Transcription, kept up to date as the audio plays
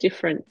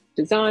different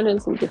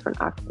designers and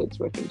different architects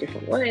work in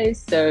different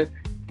ways. So,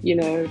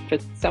 for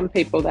some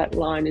people that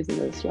line is in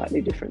a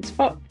slightly different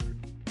spot.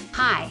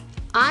 Hi,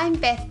 I'm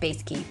Beth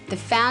Beesky, the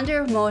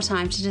founder of More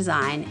Time to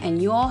Design and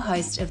your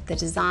host of the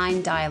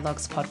Design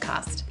Dialogues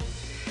podcast.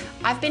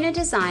 I've been a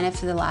designer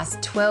for the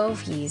last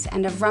 12 years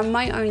and I've run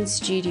my own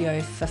studio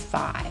for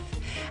 5.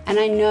 And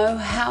I know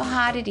how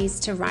hard it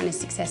is to run a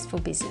successful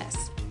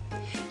business.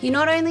 You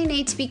not only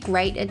need to be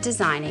great at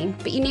designing,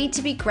 but you need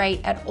to be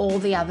great at all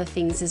the other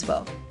things as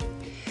well.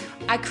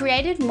 I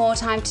created More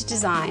Time to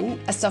Design,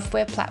 a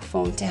software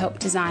platform to help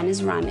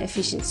designers run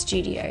efficient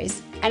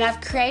studios, and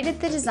I've created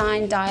the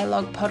Design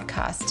Dialogue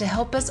podcast to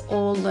help us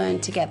all learn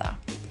together.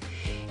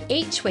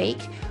 Each week,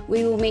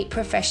 we will meet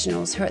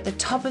professionals who are at the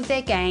top of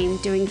their game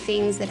doing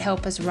things that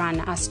help us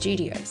run our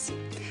studios.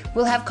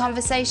 We'll have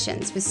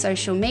conversations with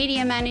social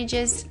media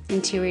managers,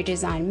 interior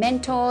design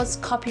mentors,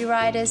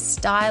 copywriters,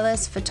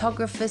 stylists,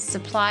 photographers,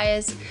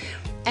 suppliers,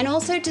 and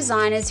also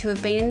designers who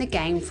have been in the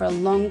game for a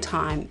long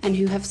time and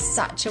who have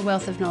such a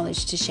wealth of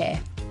knowledge to share.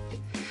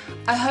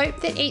 I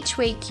hope that each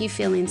week you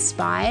feel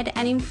inspired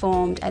and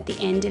informed at the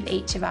end of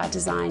each of our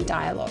design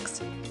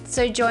dialogues.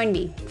 So join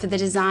me for the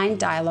Design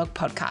Dialogue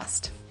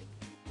podcast.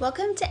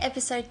 Welcome to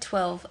episode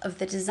 12 of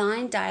the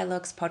Design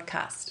Dialogues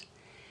podcast.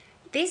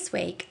 This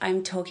week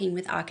I'm talking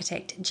with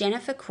architect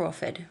Jennifer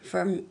Crawford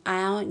from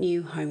Our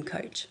New Home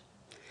Coach.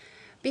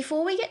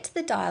 Before we get to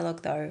the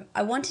dialogue though,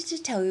 I wanted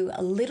to tell you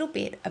a little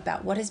bit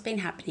about what has been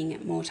happening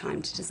at More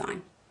Time to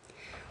Design.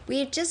 We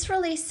have just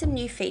released some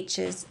new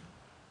features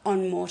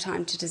on More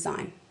Time to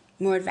Design.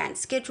 More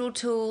advanced schedule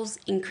tools,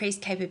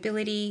 increased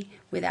capability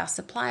with our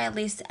supplier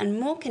list, and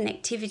more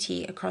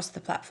connectivity across the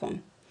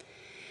platform.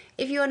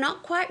 If you are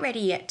not quite ready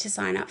yet to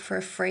sign up for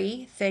a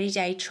free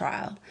 30-day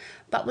trial,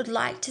 but would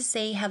like to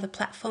see how the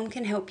platform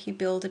can help you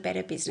build a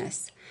better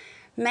business,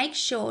 make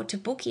sure to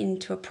book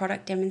into a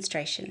product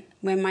demonstration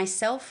where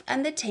myself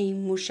and the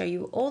team will show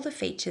you all the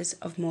features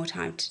of More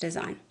Time to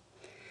Design.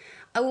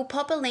 I will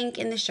pop a link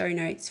in the show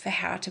notes for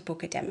how to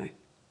book a demo.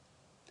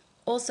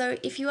 Also,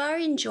 if you are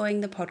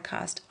enjoying the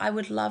podcast, I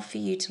would love for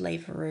you to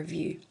leave a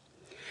review.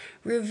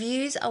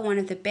 Reviews are one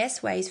of the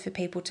best ways for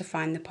people to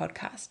find the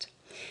podcast.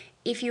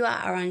 If you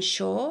are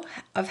unsure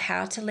of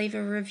how to leave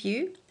a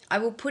review, I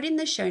will put in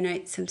the show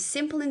notes some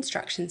simple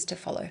instructions to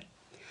follow.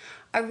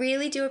 I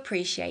really do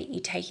appreciate you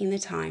taking the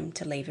time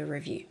to leave a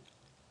review.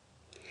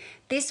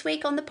 This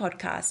week on the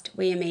podcast,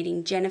 we are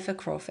meeting Jennifer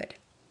Crawford.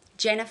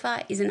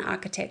 Jennifer is an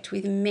architect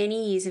with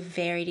many years of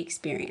varied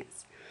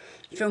experience,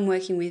 from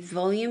working with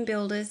volume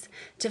builders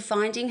to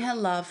finding her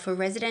love for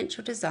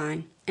residential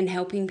design and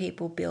helping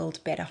people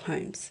build better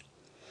homes.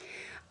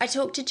 I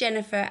talked to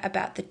Jennifer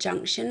about the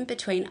junction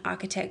between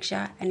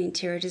architecture and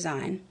interior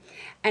design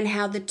and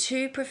how the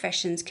two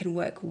professions can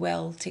work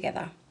well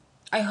together.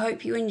 I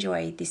hope you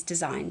enjoy this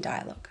design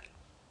dialogue.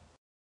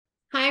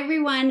 Hi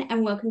everyone,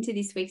 and welcome to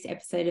this week's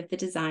episode of the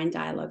Design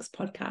Dialogues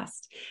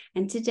podcast.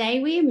 And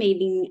today we are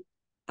meeting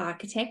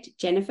architect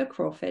Jennifer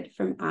Crawford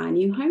from Our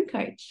New Home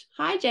Coach.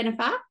 Hi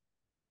Jennifer.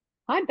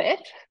 Hi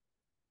Beth.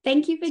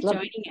 Thank you for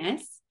joining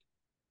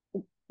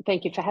us.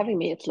 Thank you for having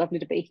me. It's lovely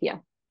to be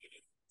here.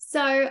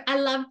 So I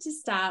love to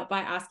start by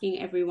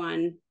asking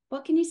everyone,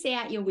 what can you see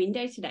out your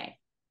window today?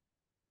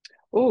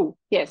 Oh,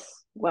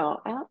 yes.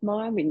 Well, out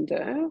my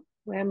window,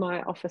 where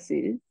my office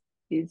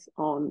is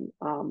on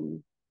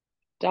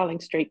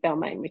Darling Street,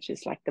 Balmain, which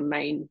is like the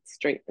main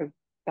street of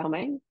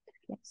Balmain.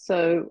 Yeah.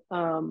 So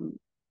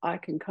I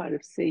can kind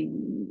of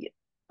see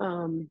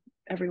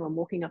everyone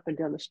walking up and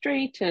down the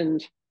street and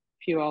a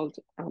few old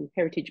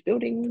heritage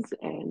buildings,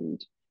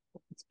 and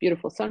it's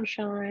beautiful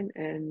sunshine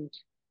and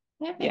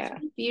Perfect. yeah.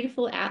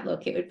 Beautiful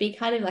outlook. It would be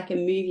kind of like a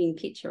moving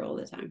picture all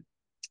the time.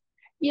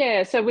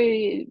 Yeah, so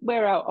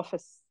where our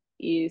office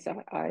is,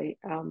 I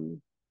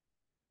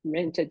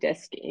rent a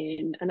desk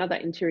in another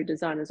interior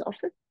designer's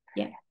office.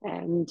 Yeah.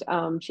 And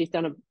she's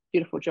done a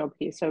beautiful job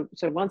here. So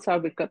one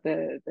side we've got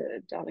the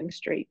Darling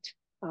Street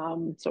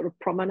sort of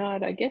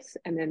promenade, I guess,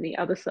 and then the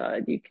other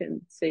side you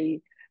can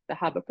see the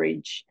Harbour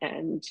Bridge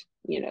and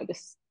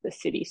the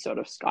city sort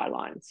of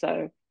skyline.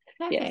 So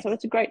Perfect. Yeah, so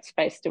it's a great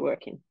space to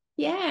work in.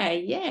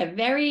 Yeah,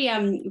 very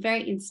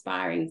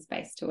inspiring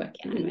space to work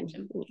in, I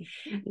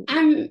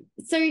imagine.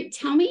 So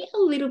tell me a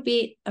little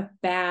bit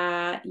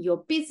about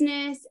your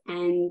business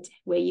and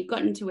where you've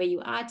gotten to where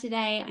you are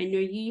today. I know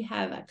you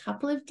have a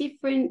couple of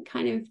different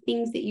kind of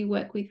things that you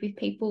work with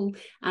people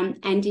and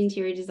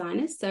interior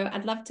designers. So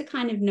I'd love to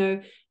kind of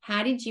know,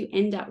 how did you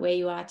end up where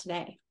you are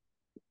today?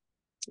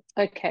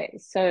 Okay,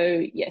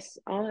 so yes,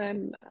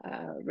 I'm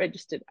a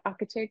registered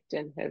architect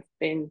and have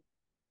been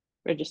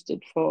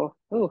registered for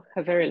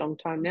a very long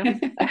time now.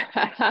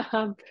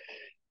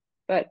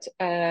 But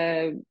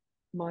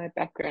my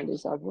background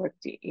is I've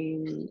worked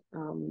in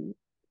a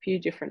few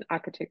different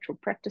architectural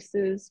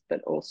practices,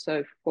 but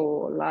also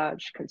for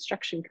large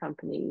construction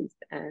companies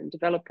and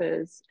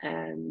developers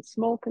and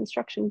small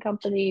construction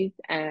companies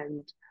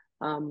and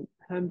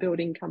home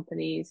building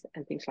companies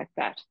and things like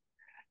that.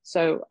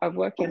 So I've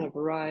worked on a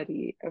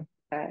variety of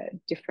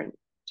different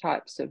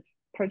types of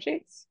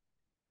projects,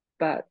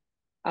 but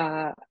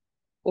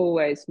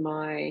always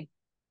my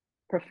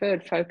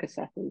preferred focus,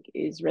 I think,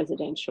 is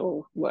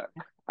residential work.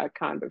 I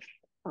kind of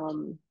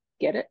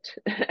get it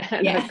and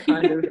I Yeah.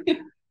 kind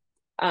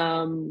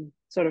of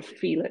sort of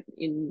feel it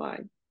in my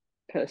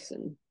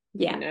person,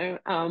 Yeah. you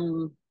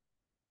know.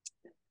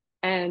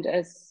 And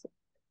as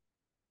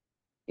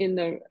in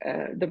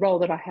the role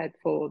that I had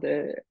for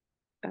the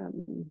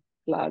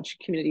large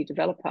community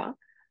developer,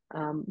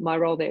 my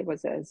role there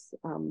was as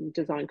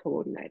design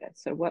coordinator.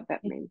 So what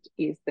that meant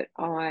is that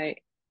I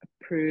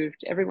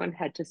approved, everyone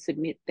had to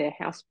submit their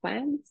house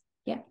plans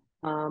Yeah.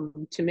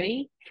 to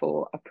me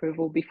for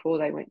approval before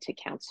they went to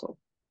council.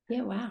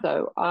 Yeah. Wow.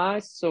 So I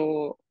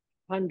saw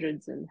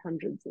hundreds and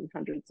hundreds and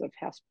hundreds of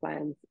house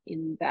plans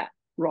in that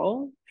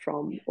role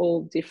from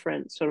all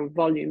different sort of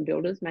volume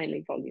builders,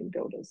 mainly volume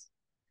builders.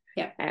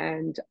 Yeah.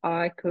 And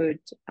I could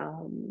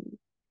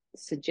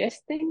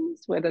suggest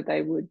things, whether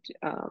they would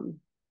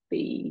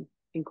be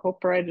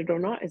incorporated or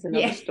not is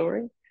another Yeah.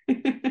 story.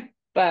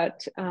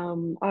 But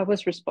I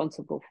was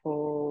responsible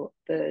for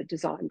the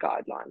design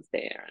guidelines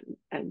there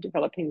and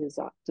developing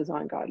the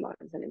design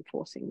guidelines and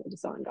enforcing the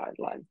design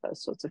guidelines,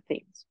 those sorts of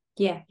things.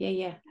 Yeah. Yeah.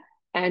 Yeah.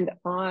 And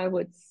I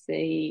would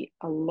see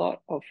a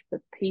lot of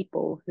the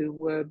people who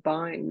were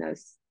buying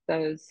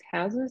those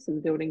houses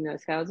and building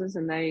those houses,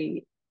 and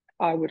I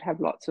would have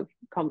lots of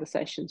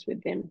conversations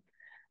with them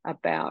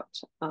about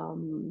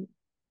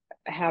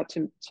how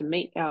to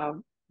meet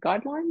our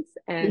guidelines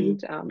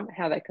and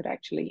how they could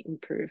actually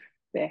improve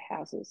their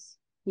houses.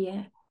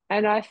 Yeah.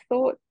 And I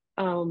thought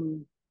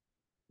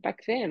back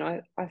then,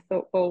 I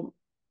thought, well,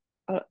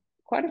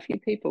 quite a few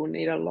people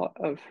need a lot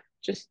of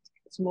just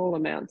small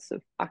amounts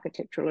of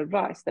architectural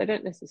advice. They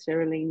don't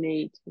necessarily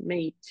need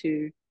me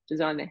to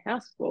design their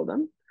house for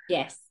them.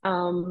 Yes.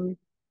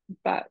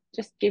 But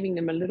just giving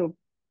them a little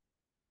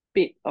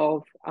bit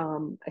of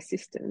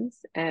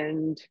assistance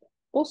and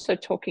also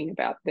talking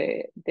about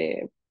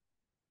their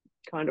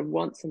kind of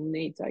wants and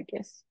needs, I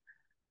guess,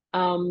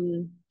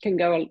 can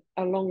go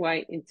a long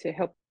way into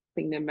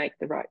helping them make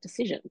the right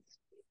decisions.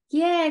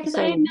 Yeah, because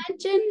I So,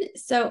 imagine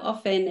so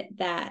often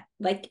that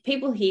like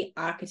people hear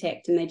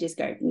architect and they just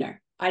go, no,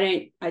 I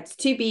don't, it's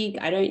too big.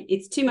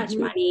 It's too much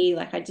money.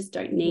 Like, I just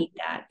don't need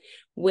that.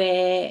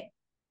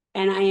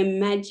 And I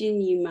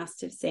imagine you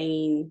must have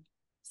seen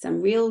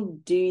some real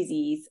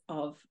doozies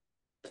of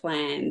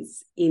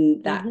plans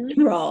in that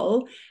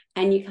role.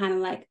 And you kind of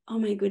like, oh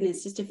my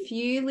goodness, just a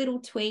few little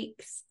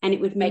tweaks and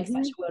it would make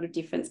such a world of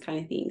difference kind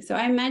of thing. So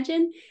I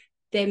imagine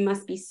there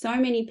must be so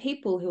many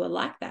people who are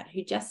like that,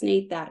 who just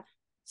need that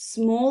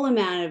small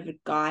amount of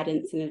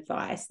guidance and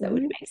advice that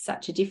would make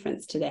such a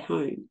difference to their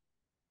home.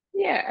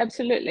 Yeah,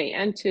 absolutely.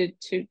 And to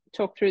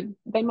talk through,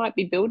 they might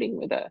be building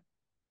with a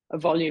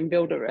volume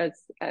builder,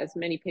 as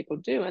many people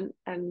do,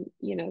 and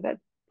you know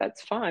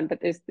that's fine.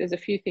 But there's a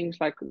few things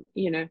like,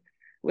 you know,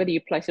 whether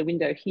you place a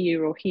window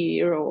here or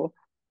here, or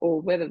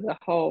whether the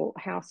whole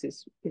house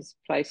is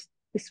placed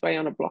this way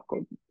on a block,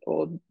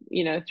 or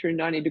you know, through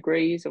 90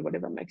 degrees or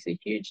whatever, makes a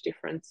huge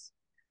difference.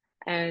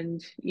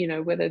 And you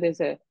know, whether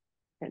there's an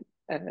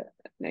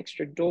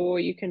extra door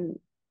you can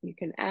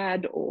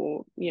add,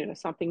 or you know,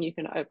 something you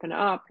can open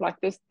up. Like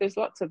there's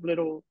lots of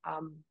little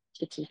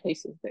bits and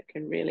pieces that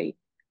can really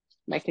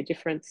make a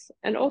difference.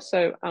 And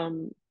also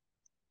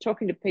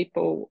talking to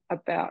people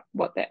about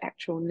what their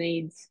actual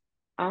needs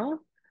are,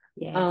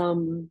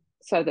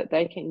 so that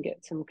they can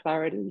get some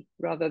clarity,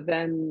 rather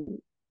than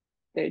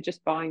they're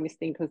just buying this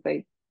thing because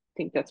they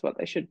think that's what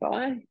they should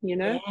buy, you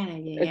know.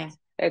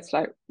 It's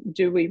like,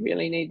 do we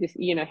really need this?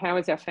 You know, how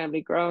is our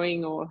family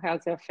growing, or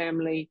how's our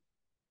family,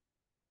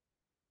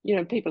 you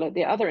know, people at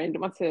the other end,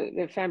 once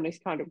their family's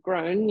kind of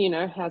grown, you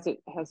know, how's it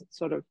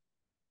sort of,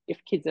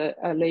 if kids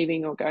are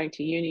leaving or going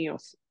to uni or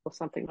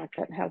something like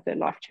that, how's their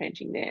life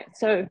changing there?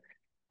 So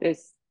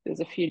there's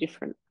a few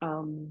different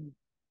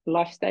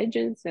life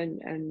stages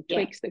and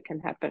tweaks that can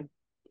happen.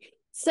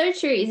 So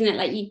true, isn't it?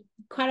 Like, you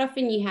quite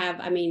often you have,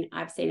 I mean,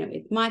 I've seen it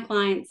with my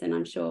clients, and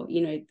I'm sure, you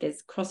know,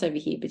 there's crossover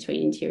here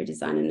between interior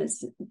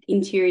designers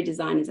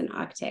and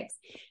architects.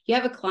 You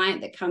have a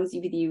client that comes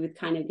with you with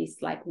kind of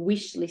this like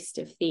wish list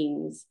of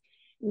things.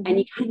 And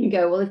you kind of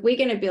go, well, if we're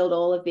going to build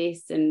all of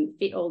this and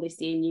fit all this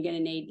in, you're going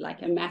to need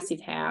like a massive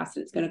house,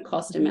 and it's going to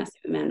cost a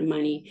massive amount of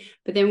money.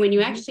 But then when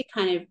you actually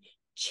kind of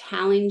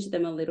challenge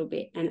them a little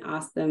bit and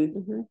ask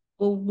them,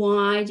 well,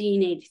 why do you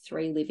need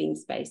 3 living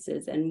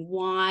spaces? And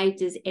why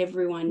does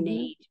everyone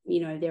need, you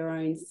know, their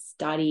own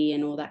study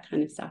and all that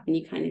kind of stuff? And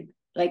you kind of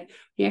like,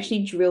 you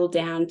actually drill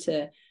down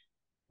to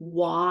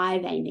why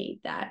they need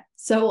that.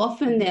 So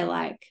often they're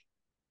like,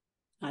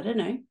 I don't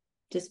know,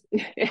 just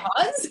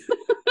because.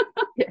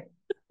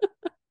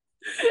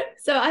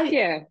 So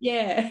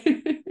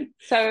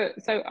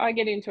So I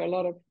get into a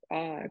lot of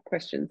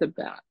questions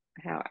about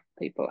how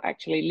people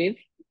actually live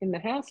in the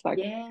house, like,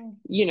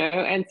 you know,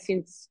 and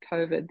since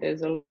COVID,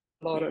 there's a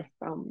lot of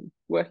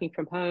working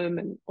from home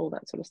and all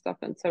that sort of stuff,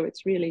 and so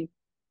it's really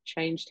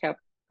changed how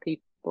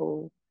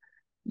people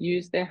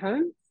use their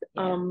homes.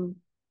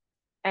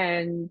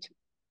 And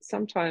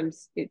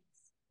sometimes it's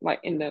like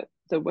in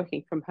the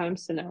working from home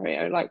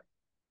scenario, like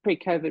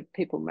pre-COVID,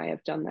 people may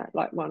have done that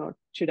like 1 or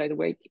 2 days a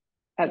week,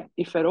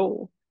 if at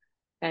all.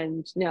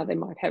 And now they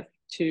might have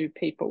 2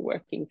 people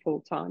working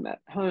full-time at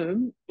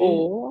home,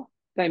 or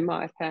they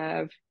might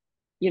have,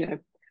 a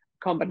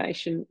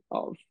combination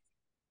of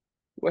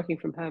working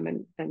from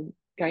home and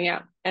going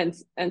out. And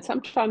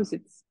sometimes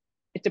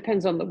it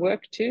depends on the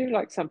work too.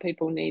 Like some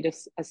people need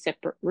a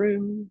separate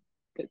room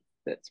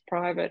that's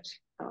private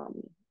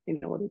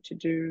in order to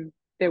do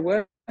their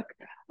work.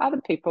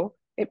 Other people,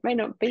 it may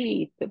not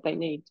be that they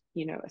need,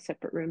 a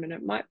separate room, and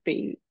it might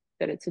be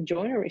that it's a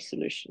joinery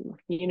solution,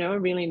 a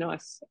really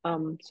nice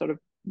sort of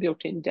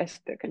built-in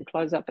desk that can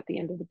close up at the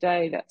end of the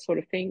day, that sort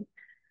of thing.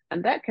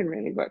 And that can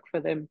really work for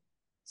them.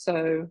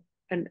 So,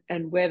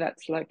 and where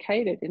that's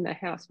located in the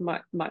house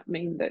might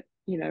mean that,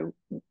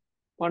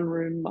 one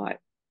room might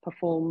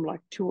perform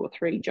like 2 or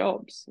 3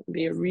 jobs and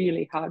be a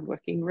really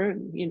hard-working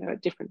room,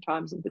 at different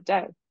times of the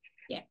day.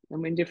 Yeah.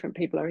 And when different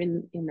people are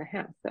in the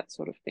house, that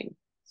sort of thing.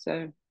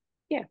 So,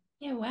 yeah.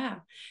 Yeah,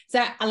 wow.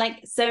 So I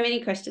like so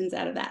many questions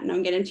out of that, and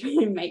I'm going to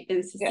try and make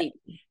them succinct.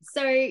 Yeah.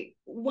 So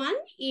one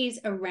is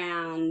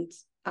around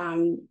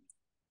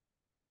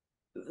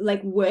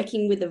like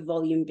working with a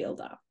volume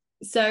builder.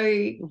 So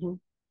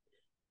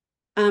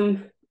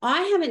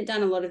I haven't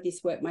done a lot of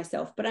this work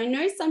myself, but I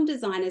know some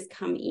designers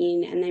come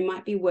in and they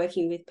might be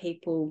working with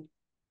people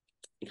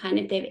kind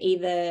of, they're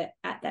either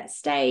at that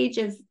stage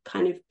of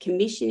kind of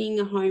commissioning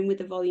a home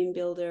with a volume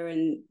builder,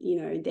 and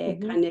their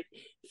kind of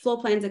floor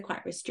plans are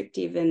quite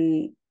restrictive,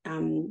 and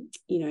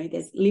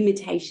there's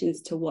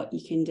limitations to what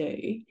you can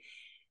do.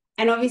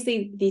 And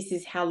obviously this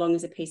is how long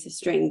is a piece of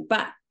string,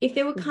 but if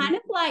there were kind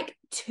of like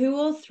 2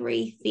 or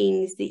 3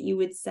 things that you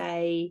would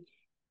say,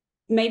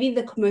 maybe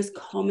the most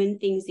common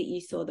things that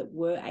you saw that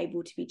were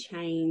able to be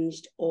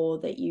changed, or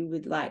that you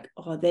would like,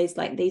 there's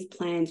like these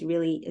plans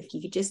really, if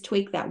you could just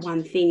tweak that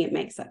one thing, it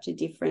makes such a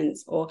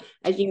difference. Or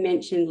as you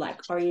mentioned,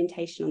 like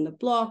orientation on the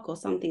block or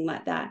something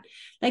like that.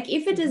 Like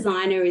if a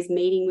designer is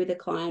meeting with a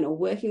client or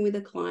working with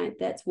a client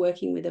that's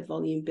working with a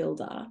volume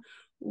builder,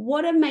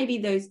 what are maybe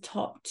those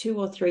top 2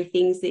 or 3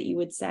 things that you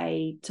would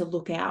say to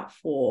look out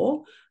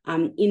for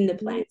in the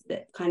plans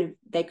that kind of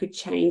they could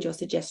change or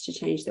suggest to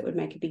change that would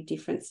make a big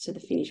difference to the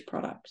finished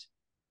product?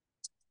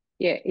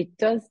 Yeah, it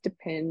does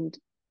depend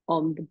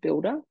on the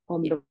builder,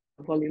 on the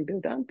volume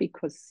builder,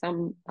 because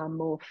some are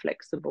more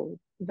flexible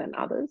than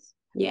others.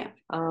 Yeah.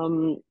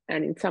 And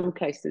in some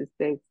cases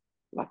there's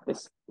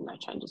no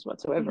changes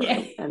whatsoever,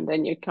 and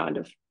then you're kind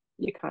of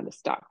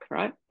stuck,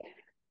 right?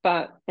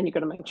 And you've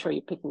got to make sure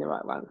you're picking the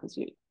right one, because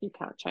you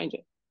can't change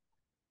it.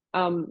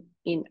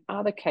 In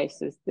other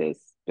cases, there's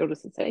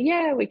builders that say,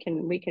 yeah, we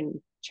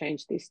can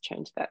change this,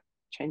 change that,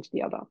 change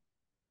the other.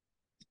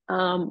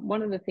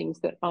 One of the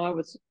things that I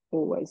was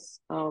always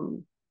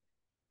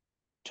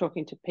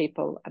talking to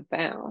people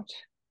about,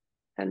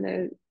 and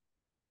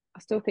I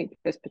still think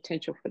there's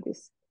potential for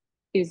this,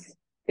 is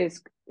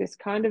there's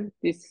kind of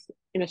this,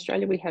 in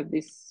Australia we have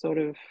this sort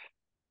of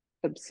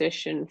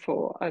obsession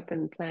for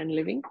open plan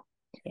living.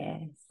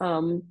 Yes.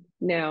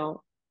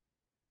 Now,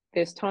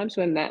 there's times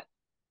when that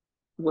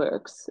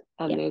works,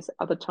 and there's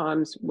other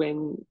times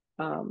when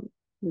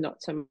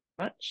not so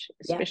much,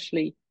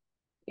 especially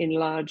in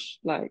large,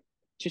 like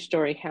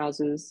 2-story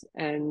houses,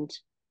 and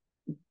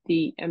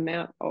the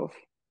amount of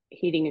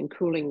heating and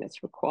cooling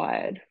that's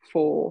required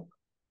for,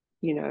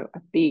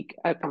 a big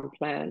open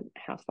plan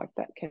house like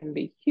that can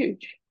be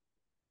huge.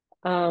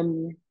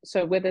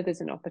 So whether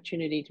there's an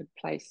opportunity to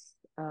place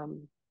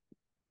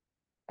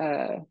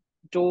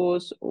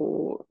doors,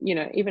 or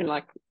even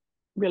like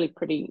really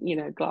pretty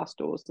glass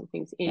doors and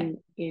things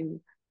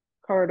in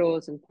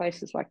corridors and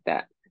places like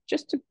that,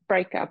 just to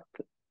break up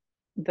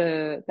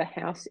the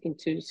house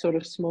into sort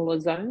of smaller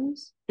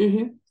zones,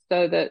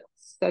 so that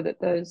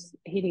those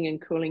heating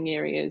and cooling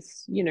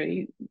areas,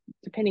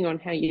 depending on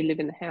how you live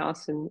in the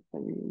house and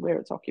where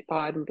it's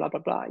occupied and blah blah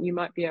blah, you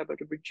might be able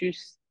to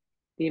reduce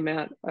the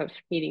amount of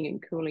heating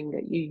and cooling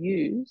that you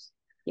use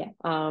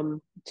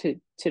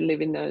to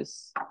live in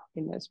those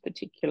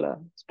particular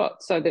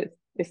spots. So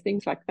there's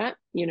things like that,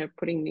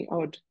 putting the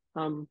odd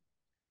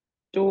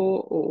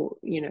door, or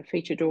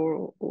feature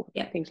door, or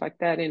things like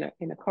that in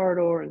a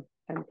corridor,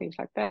 and things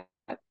like that.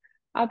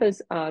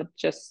 Others are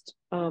just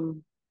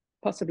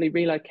possibly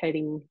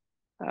relocating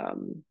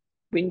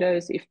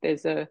windows. If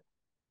there's a,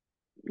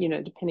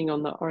 depending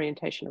on the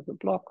orientation of the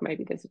block,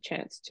 maybe there's a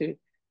chance to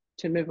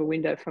move a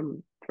window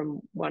from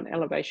one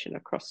elevation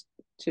across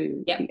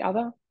to the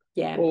other,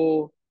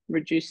 or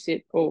reduce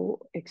it or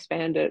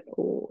expand it,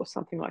 or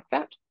something like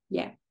that.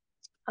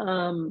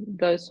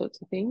 Those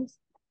sorts of things.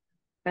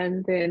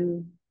 And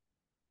then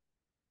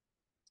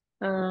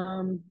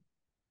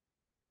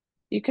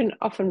you can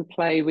often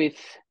play with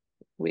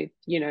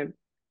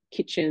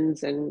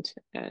kitchens and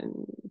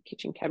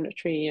kitchen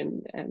cabinetry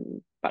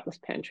and butlers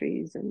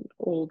pantries and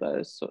all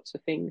those sorts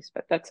of things.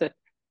 But that's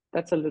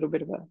a little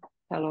bit of a,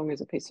 how long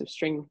is a piece of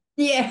string?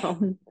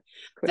 But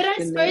I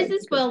suppose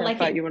as well, how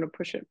far you want to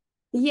push it.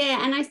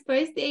 Yeah, and I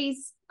suppose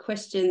these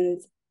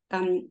questions,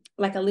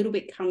 like a little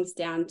bit comes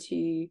down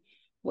to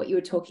what you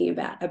were talking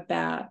about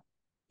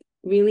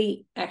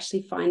really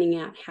actually finding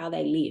out how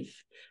they live.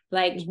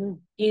 Like, you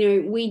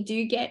know, we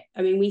do get,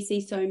 I mean, we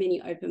see so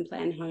many open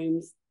plan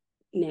homes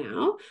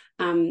now.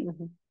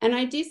 And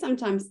I do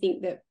sometimes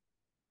think that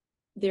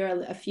there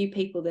are a few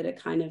people that are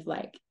kind of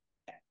like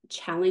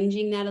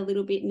challenging that a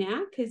little bit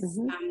now, because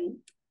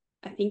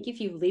I think if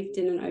you've lived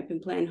in an open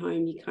plan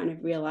home, you kind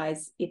of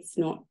realize it's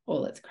not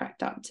all it's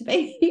cracked up to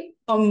be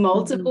on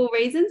multiple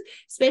reasons,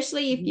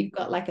 especially if you've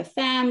got like a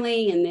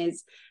family and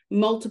there's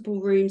multiple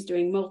rooms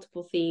doing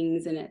multiple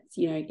things, and it's,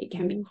 you know, it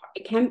can be,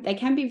 they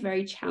can be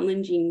very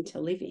challenging to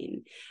live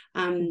in.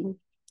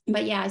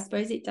 But yeah, I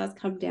suppose it does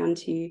come down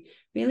to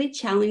really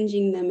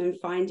challenging them and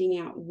finding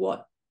out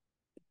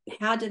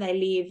how do they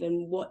live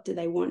and what do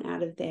they want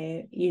out of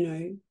their,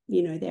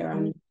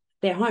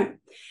 their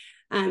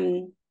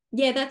home.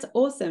 Yeah, that's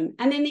awesome.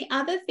 And then the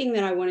other thing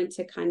that I wanted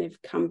to kind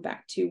of come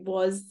back to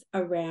was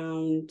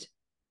around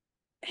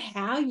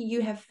how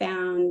you have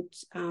found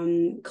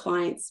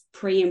clients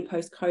pre and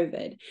post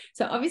COVID.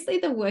 So obviously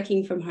the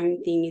working from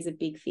home thing is a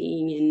big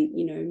thing, and,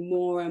 you know,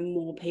 more and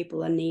more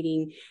people are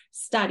needing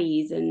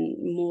studies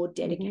and more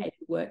dedicated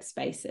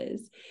workspaces.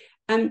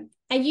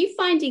 Are you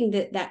finding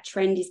that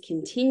trend is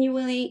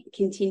continuing,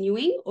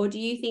 or do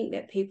you think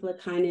that people are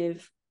kind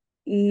of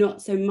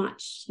not so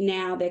much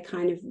now, they're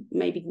kind of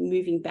maybe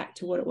moving back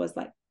to what it was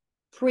like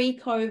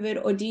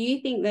pre-COVID? Or do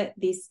you think that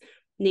this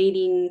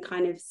needing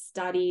kind of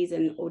studies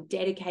or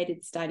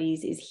dedicated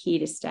studies is here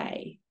to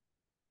stay?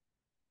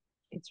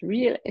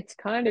 It's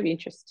kind of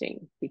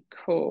interesting,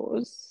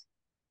 because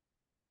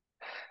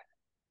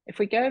if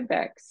we go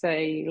back,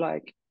 say,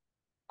 like,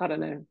 I don't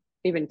know,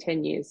 even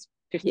 10 years,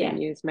 15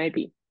 years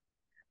maybe,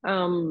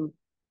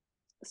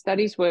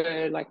 studies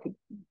were like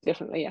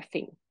definitely a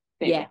thing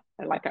then,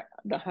 like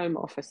the home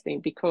office thing,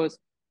 because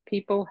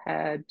people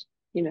had,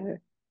 you know,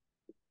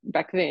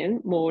 back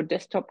then more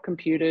desktop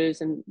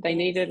computers, and they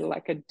needed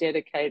like a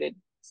dedicated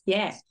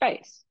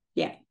space.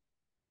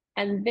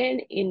 And then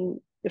in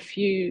a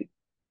few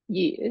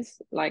years,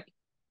 like,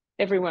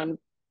 everyone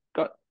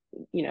got,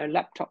 you know,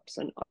 laptops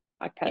and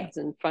iPads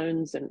and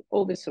phones and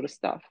all this sort of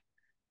stuff.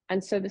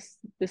 And so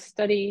the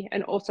study,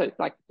 and also,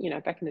 like, you know,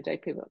 back in the day,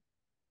 people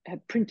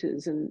had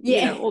printers and,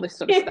 you know, all this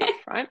sort of stuff,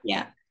 right?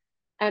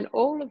 And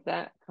all of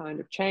that kind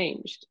of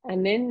changed.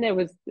 And then there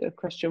was the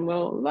question,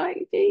 well,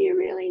 like, do you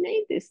really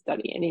need this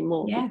study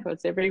anymore?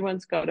 Because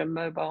everyone's got a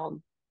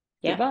mobile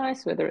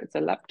device, whether it's a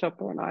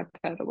laptop or an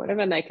iPad or whatever,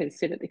 and they can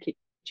sit at the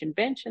kitchen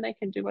bench and they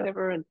can do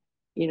whatever. And,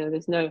 you know,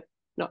 there's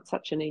not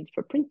such a need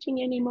for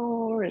printing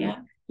anymore, and,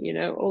 you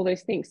know, all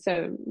those things.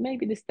 So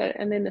maybe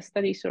and then the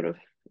study sort of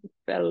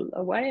fell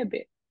away a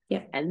bit.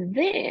 And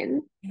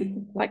then,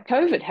 like,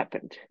 COVID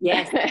happened.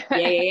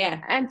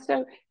 And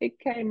so it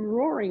came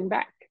roaring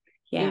back,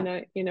 you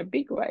know, in a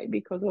big way,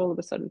 because all of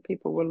a sudden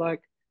people were like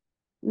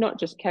not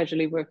just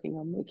casually working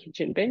on the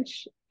kitchen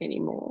bench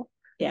anymore,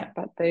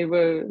 but they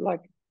were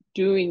like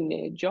doing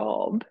their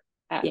job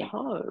at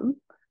home.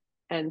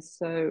 And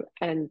so,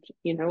 and,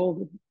 you know,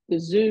 all the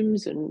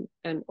Zooms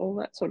and all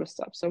that sort of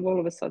stuff. So all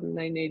of a sudden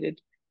they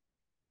needed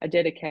a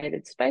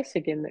dedicated space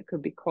again that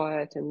could be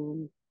quiet,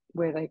 and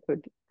where they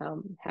could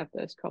have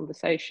those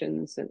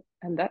conversations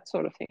and that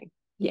sort of thing.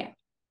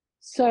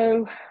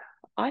 So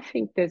I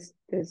think there's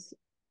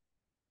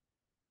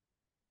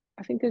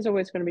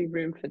always going to be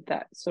room for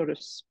that sort of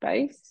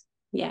space.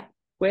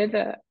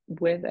 Whether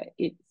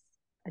it's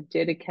a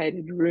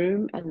dedicated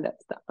room and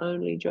that's the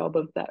only job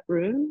of that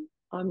room,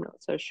 I'm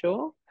not so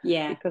sure.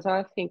 Because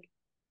I think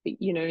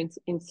that, you know,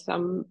 in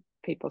some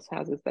people's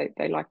houses,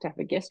 they like to have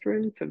a guest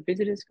room for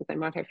visitors, because they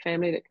might have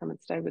family that come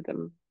and stay with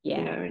them, you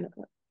know, in a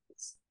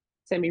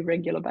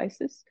semi-regular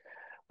basis.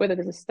 Whether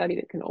there's a study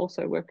that can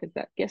also work as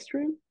that guest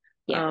room,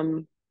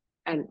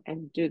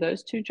 and do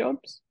those two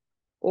jobs,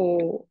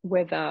 or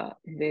whether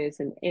there's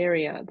an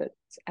area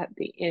that's at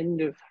the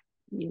end of,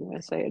 you know,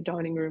 say a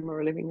dining room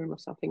or a living room or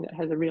something that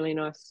has a really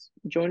nice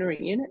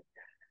joinery in it,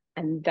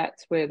 and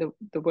that's where the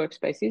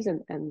workspace is,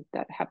 and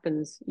that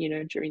happens, you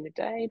know, during the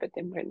day. But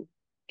then when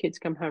kids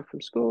come home from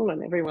school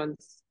and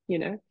everyone's, you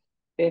know,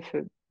 there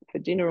for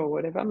dinner or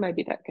whatever,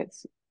 maybe that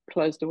gets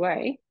closed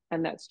away,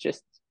 and that's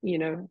just, you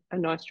know, a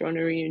nice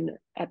joinery in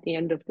at the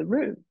end of the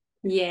room.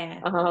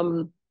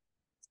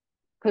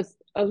 Because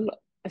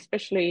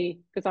especially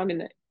because I'm in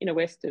the inner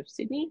west of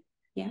Sydney,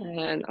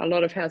 and a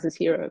lot of houses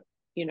here are,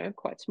 you know,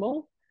 quite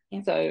small.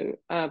 So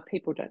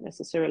people don't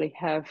necessarily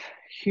have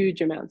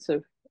huge amounts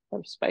of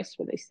space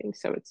for these things.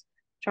 So it's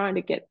trying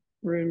to get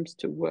rooms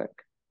to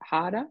work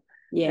harder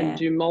and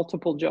do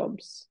multiple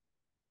jobs,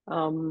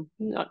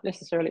 not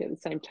necessarily at the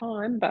same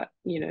time, but,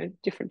 you know,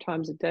 different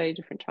times of day,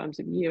 different times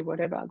of year,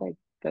 whatever.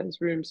 Those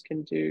rooms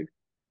can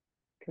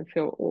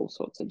fill all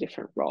sorts of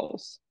different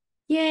roles.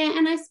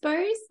 And I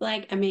suppose,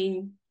 like, I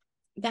mean,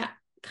 that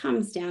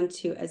comes down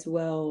to as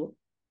well,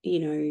 you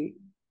know,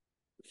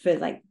 for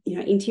like,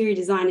 interior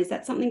designers,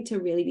 that's something to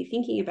really be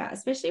thinking about,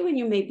 especially when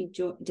you're maybe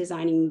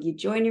designing your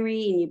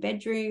joinery in your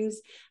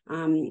bedrooms.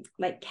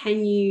 Like,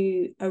 can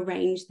you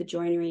arrange the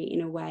joinery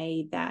in a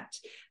way that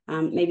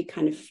maybe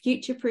kind of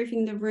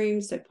future-proofing the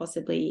room? So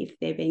possibly if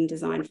they're being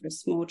designed for a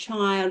small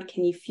child,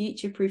 can you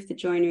future-proof the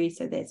joinery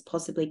so there's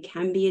possibly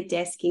can be a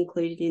desk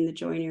included in the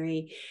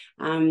joinery?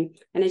 And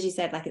as you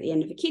said, like at the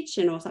end of a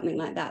kitchen or something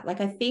like that.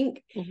 Like, I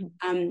think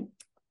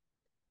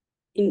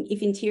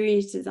if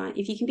interior design,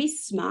 if you can be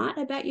smart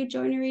about your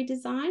joinery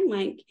design,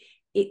 like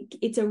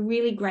it's a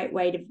really great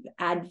way to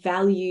add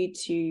value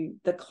to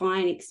the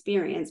client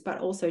experience, but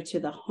also to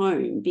the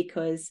home,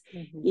 because,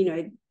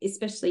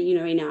 especially,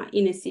 in our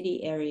inner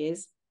city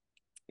areas,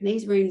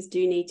 these rooms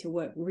do need to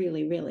work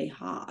really, really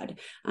hard.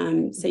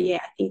 So yeah,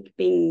 I think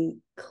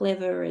being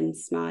clever and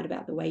smart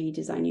about the way you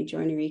design your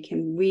joinery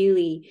can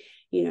really,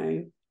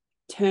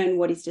 turn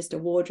what is just a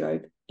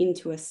wardrobe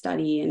into a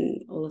study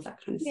and all of that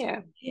kind of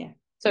stuff. Yeah.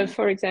 So,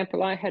 for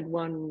example, I had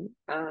one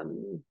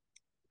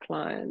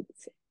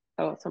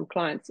some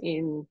clients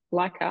in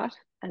Leichhardt,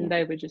 and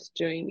they were just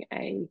doing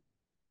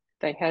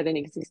they had an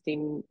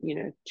existing,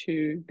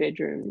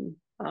 2-bedroom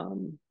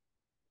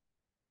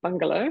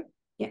bungalow.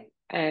 Yeah.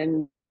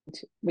 And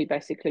we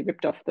basically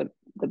ripped off the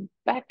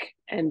back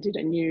and did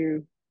a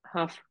new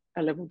half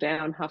a level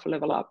down, half a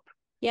level up,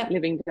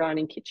 living,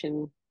 dining,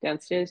 kitchen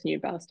downstairs, new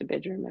master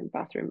bedroom and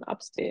bathroom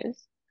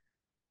upstairs.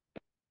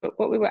 But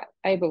what we were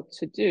able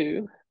to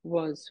do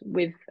was,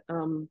 with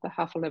the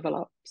half a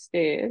level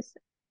upstairs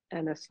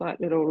and a slight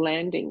little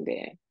landing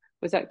there,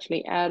 was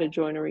actually add a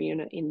joinery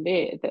unit in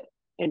there that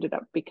ended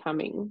up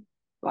becoming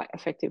like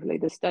effectively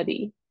the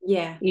study.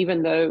 Yeah.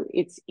 Even though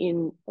it's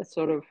in a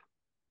sort of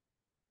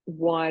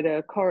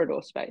wider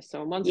corridor space.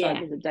 So on one side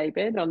there's a day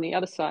bed, on the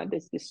other side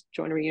there's this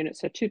joinery unit,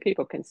 so 2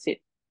 people can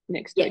sit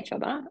next to each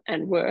other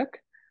and work.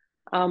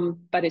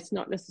 But it's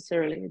not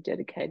necessarily a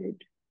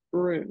dedicated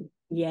room.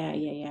 Yeah.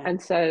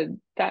 And so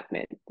that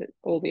meant that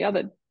all the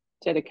other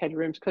dedicated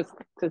rooms, because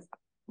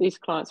these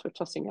clients were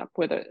tossing up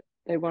whether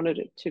they wanted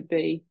it to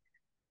be,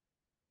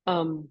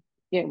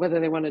 whether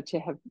they wanted to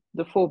have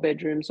the 4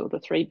 bedrooms or the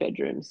 3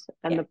 bedrooms.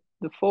 And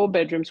the 4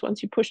 bedrooms,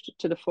 once you pushed it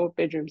to the 4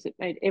 bedrooms, it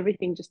made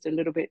everything just a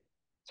little bit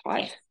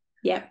tight.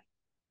 Yeah.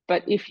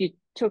 But if you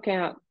took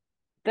out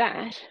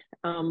that,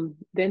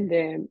 then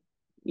their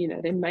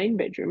main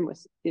bedroom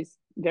is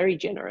very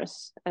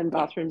generous, and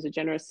bathrooms are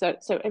generous.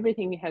 So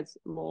everything has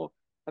more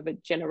of a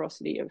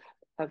generosity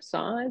of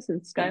size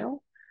and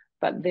scale,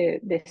 but their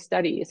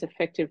study is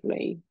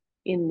effectively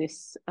in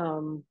this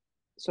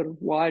sort of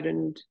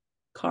widened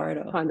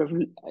corridor kind of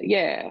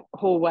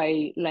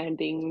hallway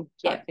landing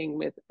type thing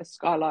with a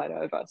skylight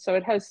over. So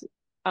it has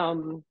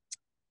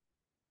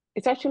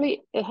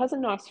it has a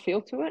nice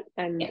feel to it,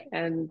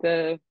 and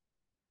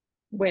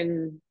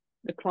when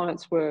the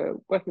clients were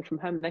working from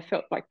home, they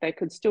felt like they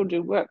could still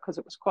do work because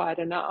it was quiet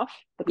enough,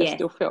 but they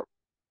still felt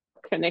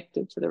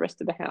connected to the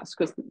rest of the house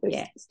because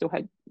they still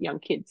had young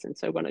kids, and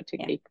so wanted to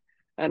keep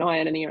an eye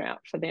and an ear out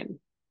for them.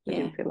 They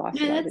didn't feel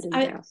isolated in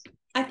the house.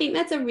 I think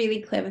that's a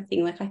really clever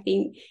thing. Like, I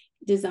think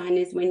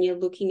designers, when you're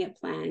looking at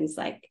plans,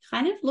 like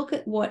kind of look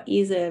at what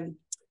is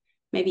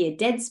maybe a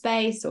dead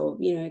space, or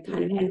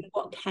kind of, and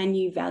what can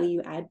you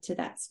value add to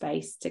that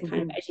space to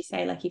kind of, as you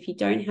say, like if you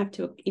don't have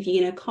to, if you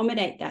can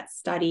accommodate that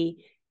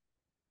study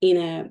in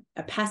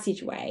a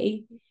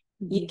passageway,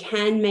 you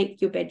can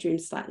make your bedroom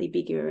slightly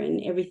bigger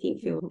and everything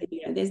feels,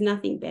 there's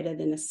nothing better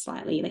than a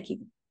slightly, like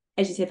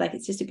as you said, like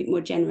it's just a bit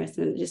more generous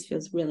and it just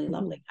feels really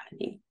lovely kind of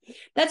thing.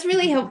 That's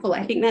really helpful.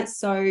 I think that's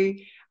so,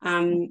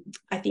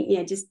 I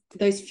think, just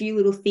those few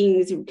little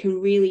things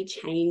can really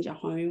change a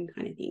home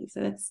kind of thing.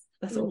 So that's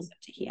awesome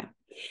to hear.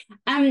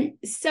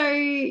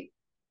 So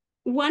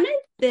one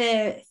of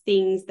the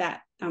things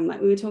that, like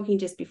we were talking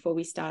just before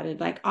we started,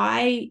 like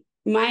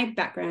my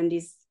background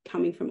is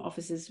coming from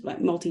offices, like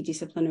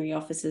multidisciplinary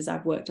offices.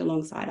 I've worked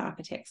alongside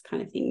architects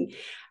kind of thing.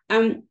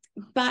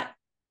 But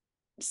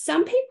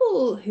some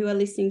people who are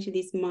listening to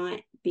this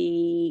might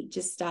be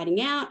just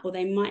starting out, or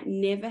they might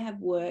never have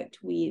worked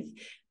in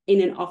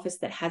an office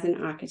that has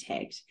an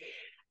architect.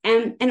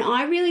 And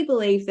I really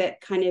believe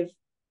that kind of,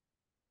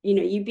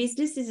 your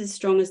business is as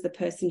strong as the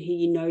person who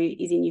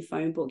is in your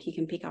phone book you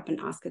can pick up and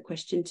ask a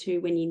question to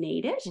when you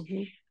need it.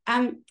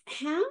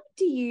 How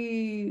do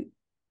you,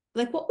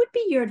 like, what would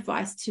be your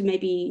advice to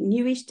maybe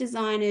newish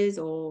designers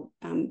or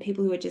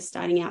people who are just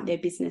starting out their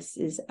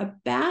businesses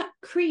about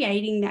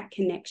creating that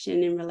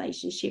connection and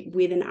relationship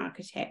with an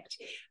architect?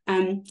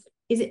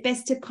 Is it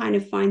best to kind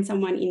of find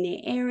someone in their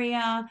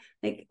area,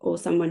 like, or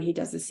someone who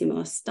does a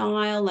similar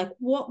style? Like,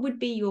 what would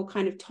be your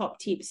kind of top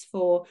tips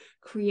for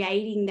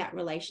creating that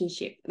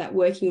relationship, that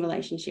working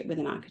relationship with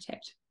an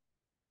architect?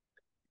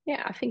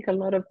 Yeah, I think a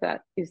lot of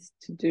that is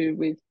to do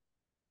with,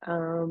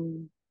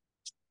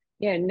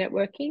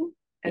 networking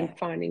and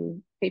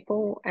finding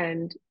people.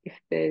 And if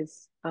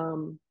there's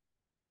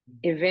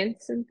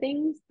events and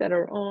things that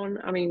are on,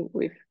 I mean,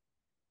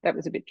 that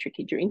was a bit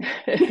tricky during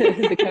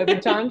the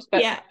COVID times,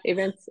 but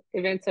events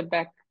are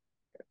back,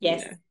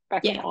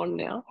 back on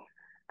now.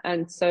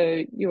 And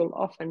so you'll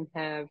often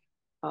have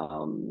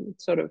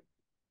sort of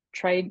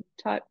trade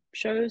type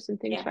shows and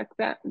things Yeah. like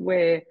that,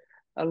 where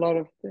a lot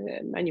of the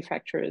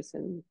manufacturers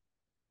and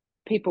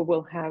people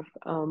will have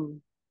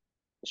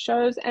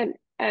shows,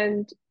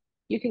 and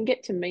you can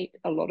get to meet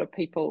a lot of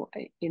people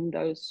in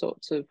those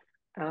sorts of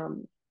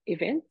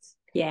events.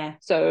 Yeah.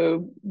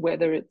 So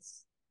whether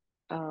it's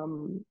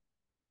someone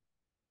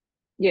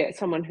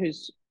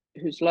who's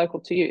local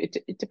to you,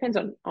 it depends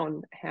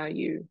on how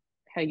you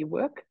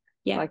work.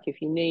 Yeah. Like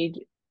if you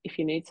need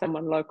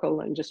someone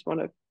local and just want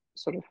to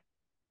sort of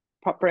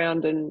pop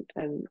around and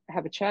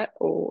have a chat,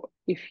 or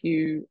if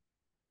you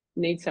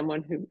need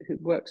someone who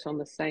works on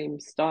the same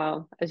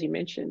style, as you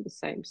mentioned, the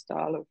same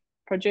style of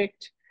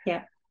project,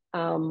 Yeah.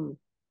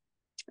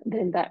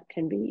 then that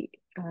can be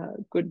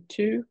good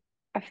too.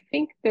 I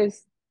think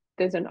there's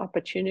an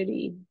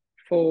opportunity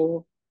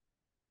for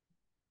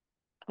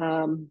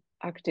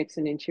architects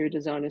and interior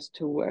designers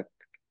to work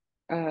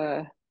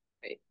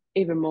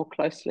even more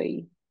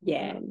closely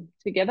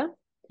together.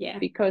 Yeah.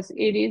 Because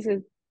it is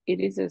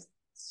a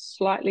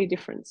slightly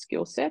different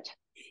skill set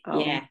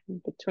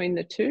between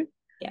the two.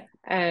 Yeah.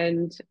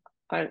 And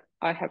I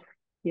have,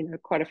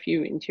 quite a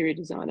few interior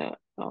designer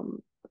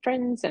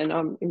friends, and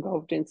I'm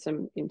involved in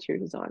some interior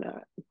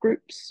designer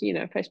groups,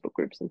 Facebook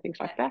groups and things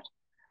like that.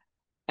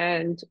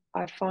 And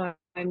I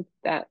find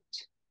that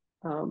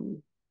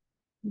the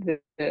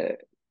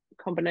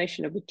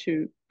combination of the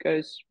two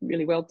goes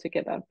really well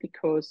together,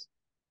 because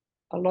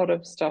a lot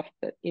of stuff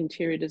that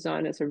interior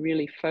designers are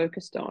really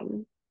focused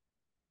on,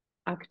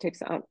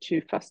 architects aren't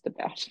too fussed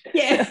about.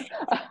 Yeah.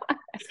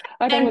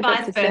 I don't and want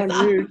that to versa.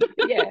 sound rude.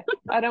 Yeah,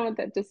 I don't want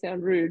that to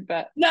sound rude,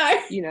 but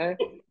no,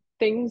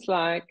 things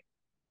like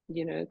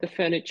the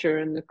furniture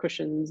and the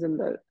cushions and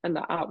the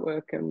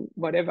artwork and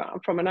whatever.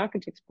 From an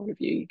architect's point of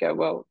view, you go,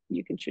 well,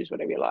 you can choose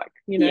whatever you like.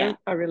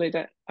 I really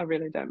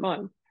don't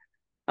mind.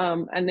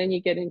 And then you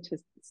get into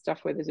stuff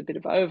where there's a bit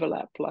of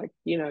overlap, like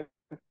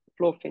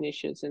floor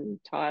finishes and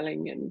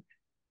tiling and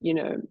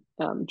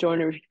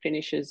joinery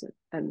finishes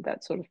and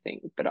that sort of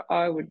thing. But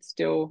I would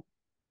still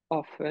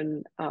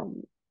often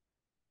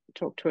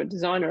talk to a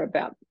designer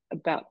about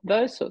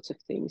those sorts of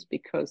things,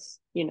 because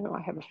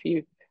I have a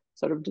few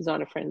sort of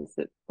designer friends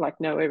that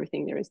know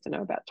everything there is to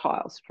know about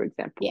tiles, for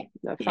example.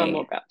 Know far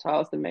more about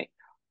tiles than me,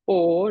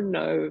 or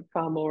know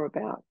far more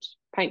about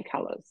paint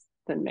colors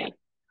than me,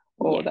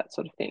 or that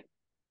sort of thing.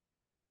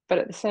 But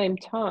at the same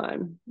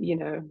time,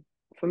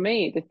 for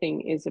me, the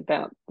thing is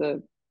about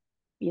the,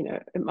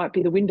 it might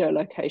be the window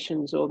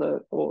locations, or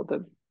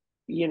the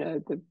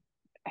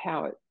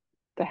how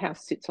the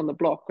house sits on the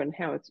block, and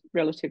how it's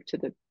relative to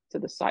the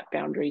site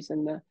boundaries,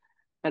 and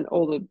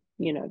all the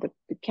the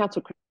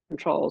council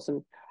controls.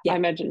 And I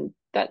imagine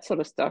that sort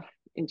of stuff,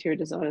 interior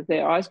designers,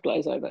 their eyes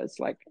glaze over. It's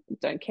like,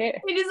 don't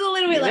care. It is a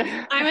little bit like,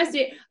 I must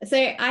do. So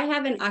I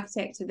have an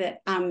architect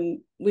that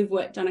we've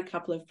worked on a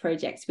couple of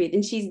projects with,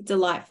 and she's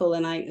delightful,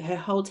 and her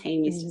whole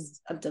team is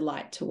just a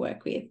delight to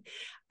work with.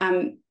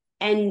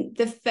 And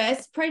the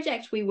first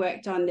project we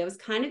worked on, there was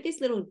kind of this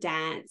little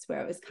dance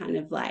where it was kind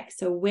of like,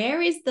 so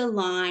where is the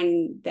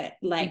line that,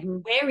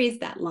 where is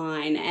that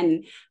line?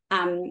 And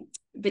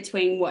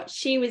between what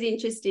she was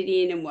interested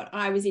in and what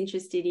I was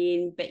interested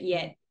in, but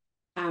yet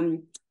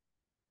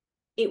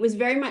it was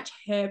very much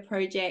her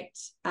project.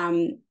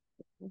 To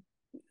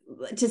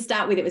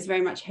start with, it was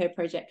very much her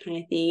project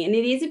kind of thing. And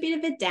it is a bit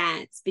of a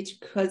dance,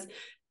 because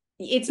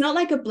it's not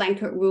like a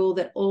blanket rule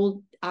that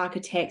all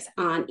architects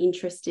aren't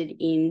interested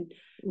in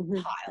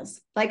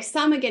tiles. Like,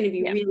 some are going to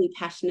be really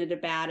passionate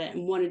about it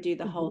and want to do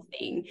the whole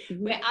thing,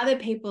 where other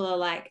people are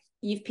like,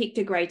 you've picked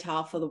a grey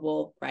tile for the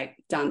wall, right,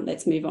 done,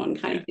 let's move on,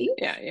 kind of thing.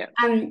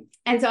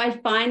 And so I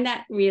find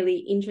that really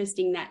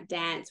interesting, that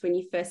dance, when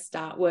you first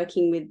start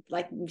working with,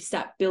 you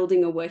start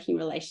building a working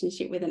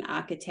relationship with an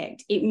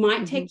architect. It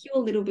might take you a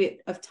little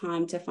bit of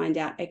time to find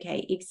out,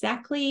 okay,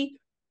 exactly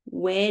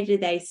where do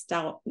they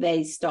stop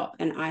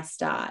and I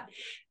start.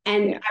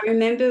 And I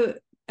remember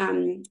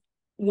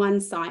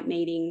one site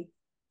meeting,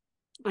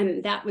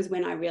 and that was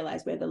when I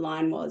realized where the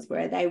line was,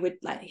 where they would,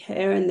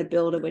 her and the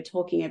builder were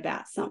talking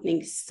about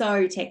something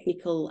so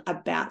technical,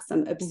 about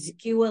some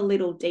obscure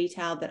little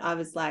detail, that I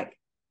was like,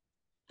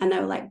 and they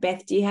were like,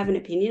 Beth, do you have an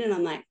opinion? And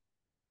I'm like,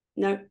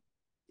 no,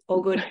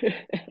 all good.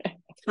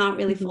 Can't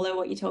really follow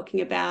what you're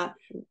talking about.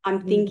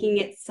 I'm thinking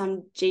it's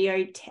some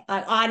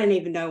I don't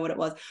even know what it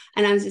was.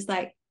 And I was just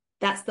like,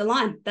 that's the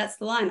line.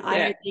 I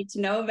don't need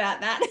to know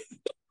about that.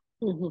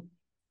 And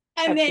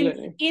Absolutely.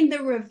 then in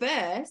the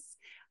reverse,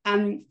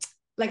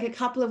 a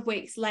couple of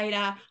weeks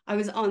later, I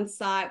was on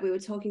site. We were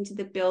talking to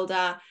the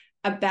builder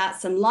about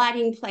some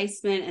lighting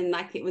placement, and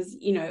it was,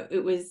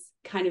 it was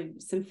kind of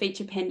some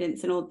feature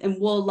pendants and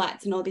wall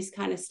lights and all this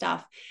kind of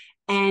stuff.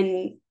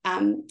 And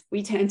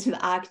we turned to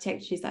the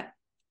architect. She's like,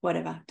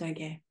 whatever, don't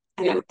care.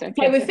 And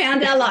we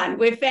found our line.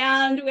 We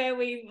found where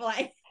we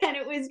and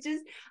it was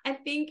just, I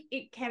think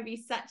it can be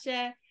such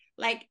a,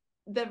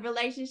 the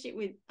relationship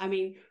with, I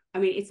mean,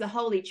 it's the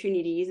holy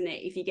trinity, isn't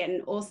it? If you get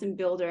an awesome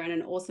builder and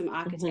an awesome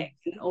architect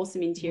and an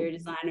awesome interior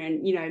designer,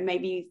 and, you know,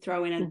 maybe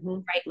throw in a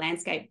great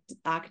landscape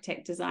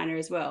architect designer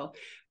as well.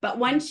 But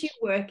once you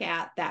work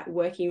out that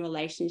working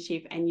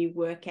relationship and you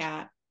work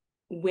out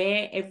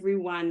where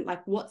everyone,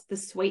 like, what's the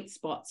sweet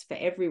spots for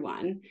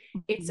everyone,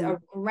 it's a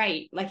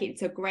great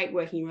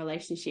working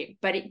relationship.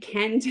 But it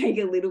can take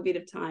a little bit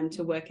of time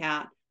to work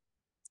out,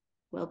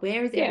 well,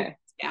 where is everyone's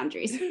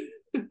boundaries?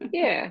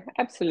 Yeah,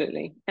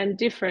 absolutely. And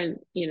different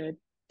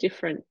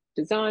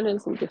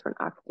designers and different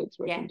architects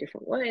work in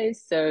different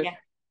ways. So,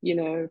 you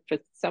know, for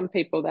some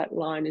people that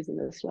line is in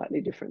a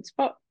slightly different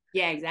spot.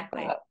 Yeah,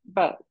 exactly.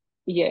 But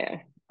yeah,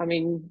 I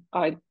mean,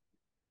 I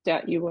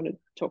doubt you want to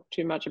talk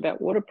too much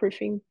about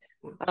waterproofing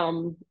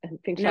and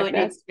things like that. No,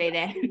 it needs to be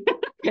there.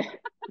 Yeah.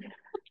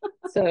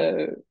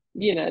 So,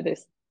 you know,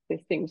 there's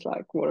things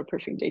like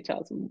waterproofing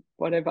details and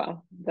whatever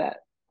that,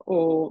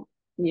 or,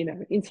 you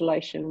know,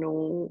 insulation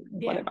or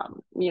whatever,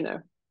 you know,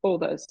 all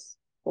those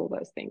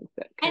things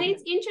that can, and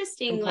it's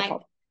interesting,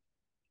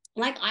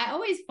 like I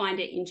always find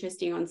it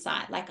interesting on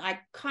site. Like I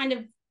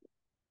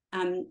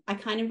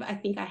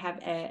think I have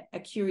a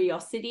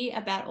curiosity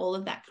about all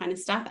of that kind of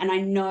stuff. And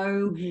I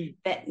know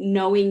that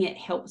knowing it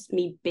helps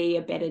me be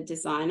a better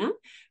designer.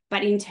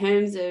 But in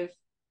terms of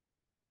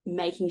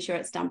making sure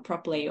it's done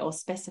properly or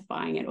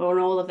specifying it or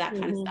all of that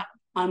kind of stuff,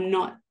 I'm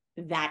not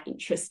that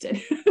interested.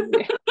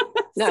 Yeah.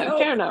 No, so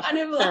fair enough. Kind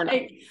of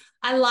like,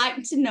 I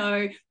like to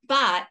know,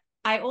 but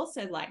I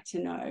also like to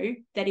know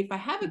that if I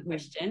have a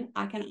question,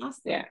 I can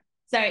ask them. Yeah.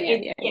 So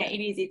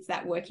it's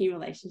that working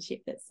relationship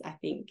that's, I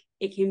think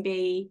it can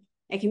be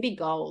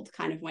gold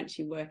kind of once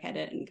you work at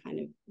it and kind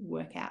of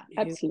work out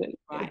absolutely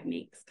the right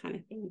mix kind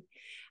of thing.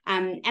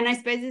 And I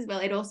suppose as well,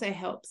 it also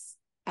helps.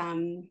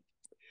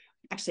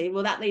 Actually,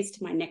 well, that leads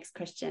to my next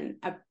question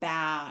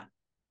about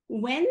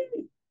when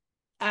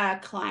a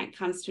client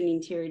comes to an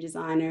interior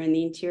designer and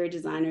the interior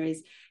designer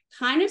is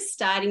kind of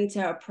starting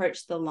to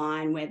approach the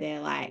line where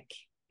they're like,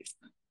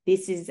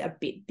 this is a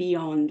bit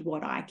beyond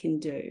what I can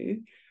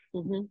do.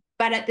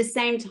 But at the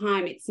same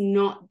time, it's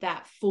not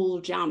that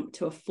full jump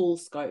to a full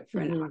scope for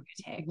an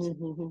architect.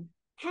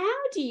 How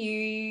do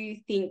you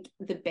think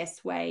the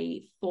best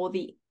way for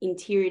the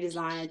interior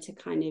designer to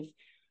kind of,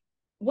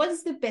 what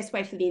is the best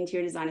way for the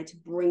interior designer to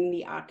bring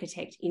the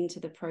architect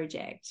into the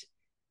project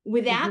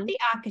without the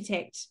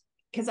architect?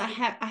 Because I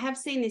have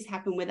seen this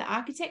happen where the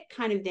architect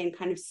kind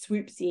of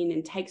swoops in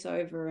and takes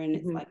over, and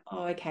it's like,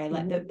 oh, okay,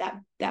 like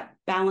that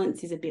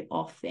balance is a bit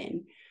off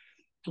then.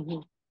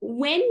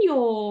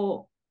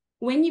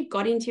 When you've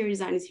got interior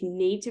designers who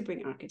need to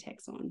bring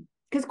architects on,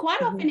 because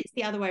quite often it's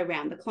the other way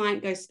around. The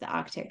client goes to the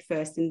architect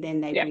first and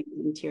then they bring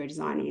the interior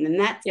designer on. And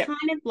that's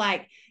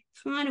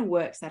kind of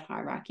works that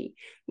hierarchy.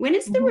 When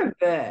it's the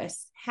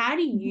reverse, how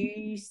do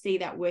you see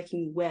that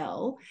working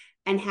well,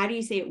 and how do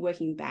you see it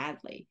working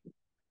badly?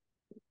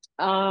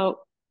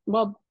 Well,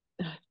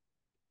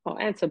 I'll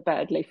answer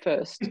badly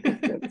first.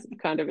 That's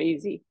kind of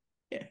easy.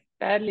 Yeah.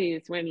 Badly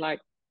is when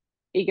like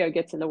ego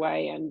gets in the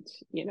way and,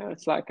 you know,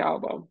 it's like, oh,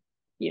 well,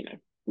 you know,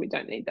 we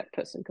don't need that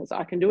person because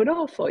I can do it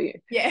all for you.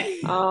 Yeah.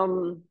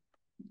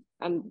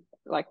 And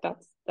like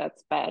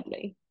that's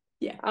badly.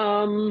 Yeah.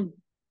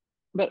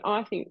 But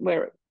I think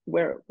where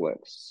it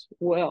works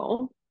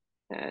well,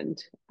 and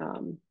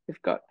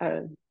we've got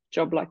a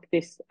job like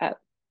this at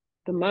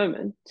the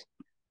moment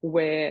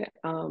where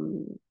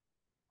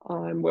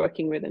I'm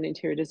working with an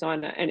interior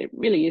designer, and it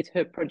really is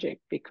her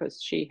project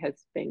because she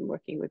has been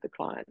working with the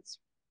clients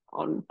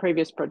on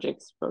previous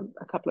projects for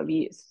a couple of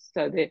years.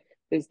 So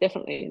there's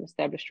definitely an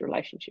established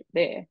relationship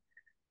there.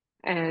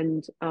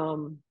 And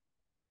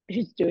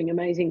she's doing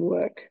amazing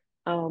work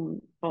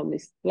on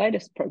this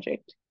latest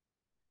project,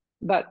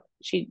 but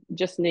she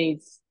just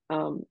needs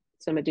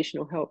some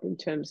additional help in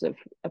terms of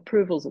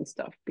approvals and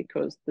stuff,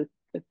 because the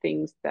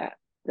things that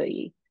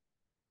the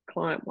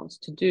client wants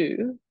to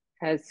do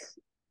has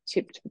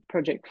tipped the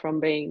project from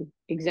being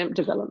exempt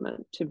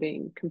development to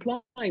being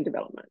complying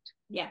development.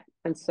 Yeah.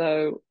 And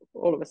so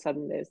all of a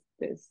sudden there's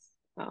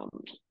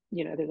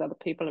you know, there's other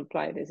people in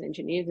play, there's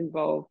engineers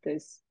involved,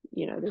 there's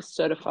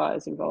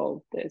certifiers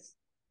involved, there's,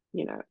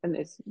 you know, and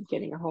there's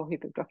getting a whole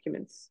heap of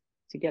documents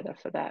together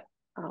for that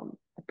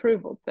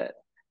approval that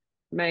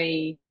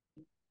may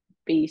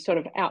be sort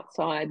of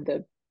outside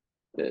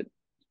the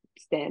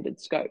standard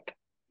scope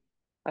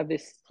of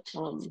this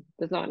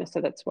designer.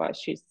 So that's why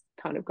she's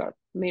kind of got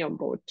me on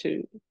board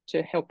to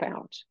help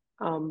out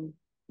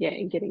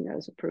in getting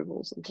those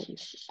approvals and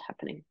things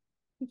happening.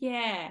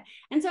 Yeah.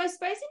 And so I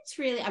suppose it's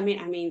really, I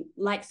mean,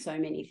 like so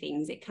many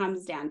things, it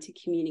comes down to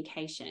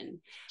communication.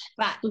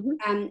 But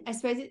I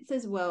suppose it's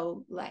as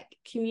well like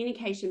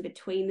communication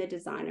between the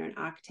designer and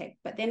architect,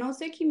 but then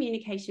also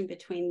communication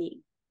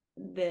between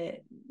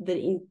the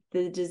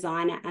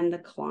designer and the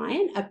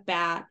client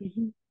about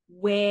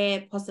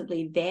where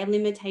possibly their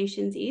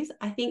limitations is.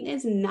 I think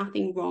there's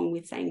nothing wrong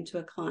with saying to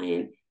a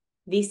client,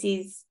 this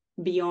is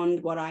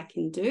beyond what I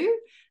can do.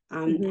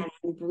 And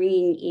I'm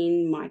bringing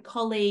in my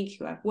colleague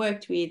who I've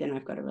worked with and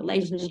I've got a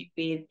relationship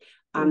with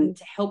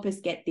to help us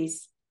get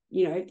this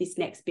you know, this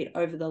next bit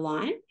over the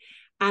line.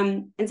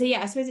 And so,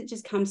 yeah, I suppose it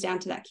just comes down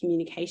to that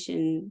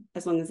communication.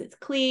 As long as it's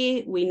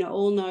clear, we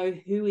all know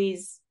who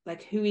is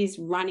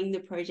running the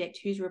project,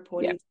 who's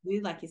reporting to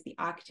who. Like, is the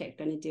architect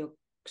going to deal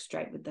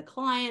straight with the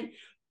client,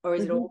 or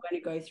is it all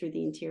going to go through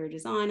the interior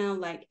designer?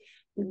 Like,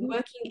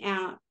 working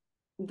out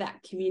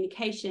that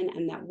communication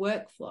and that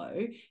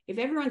workflow, if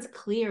everyone's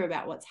clear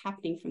about what's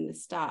happening from the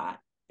start,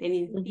 then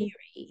in theory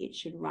it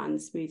should run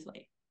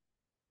smoothly.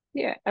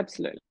 Yeah,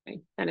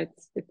 absolutely. And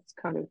it's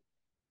kind of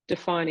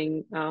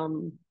defining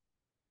and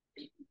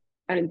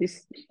in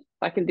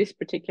this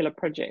particular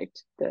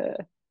project, the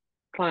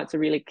clients are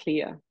really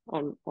clear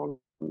on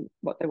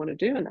what they want to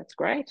do, and that's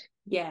great.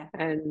 Yeah.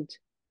 And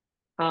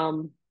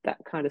that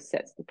kind of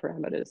sets the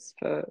parameters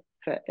for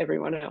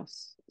everyone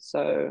else.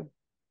 So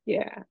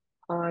yeah,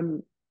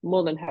 I'm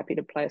more than happy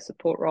to play a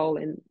support role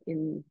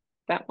in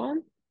that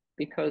one,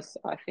 because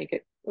I think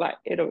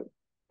it'll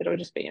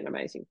just be an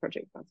amazing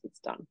project once it's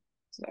done.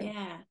 So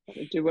yeah,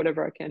 I'll do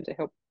whatever I can to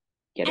help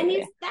get it and there.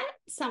 is that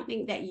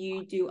something that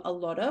you do a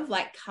lot of,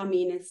 like come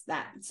in as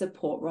that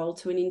support role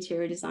to an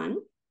interior designer?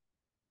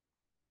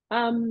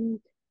 To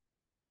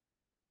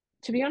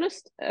be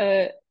honest,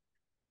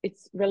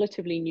 it's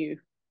relatively new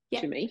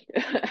to me,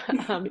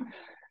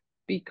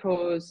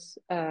 because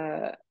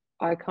I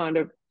kind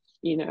of,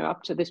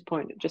 up to this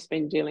point, just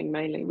been dealing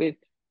mainly with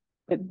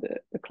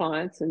the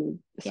clients and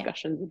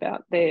discussions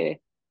about their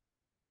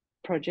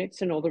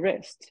projects and all the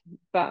rest.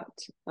 But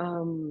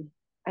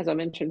as I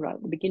mentioned right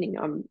at the beginning,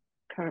 I'm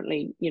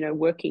currently,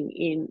 working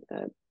in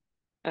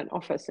an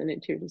office, an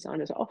interior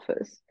designer's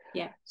office.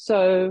 Yeah.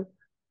 So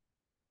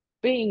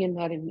being in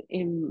that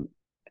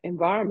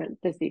environment,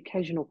 there's the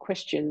occasional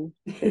question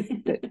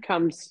that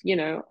comes,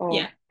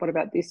 what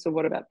about this or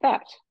what about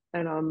that?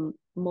 And I'm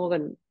more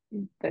than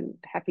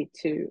happy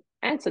to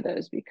answer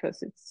those,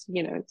 because it's,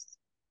 it's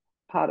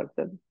part of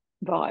the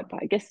vibe,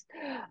 I guess.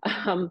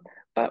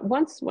 But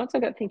once I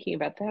got thinking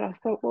about that, I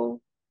thought,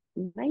 well,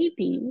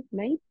 maybe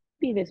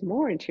there's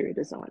more interior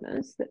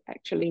designers that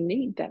actually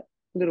need that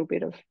little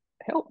bit of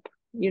help,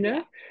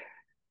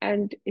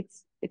 and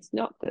it's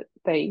not that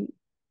they,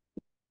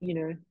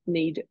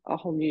 need a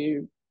whole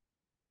new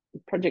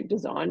project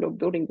designed or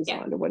building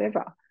designed or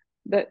whatever.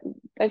 That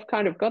they've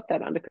kind of got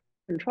that under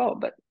control,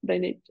 but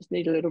they just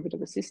need a little bit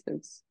of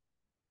assistance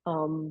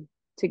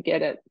to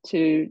get it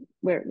to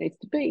where it needs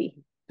to be.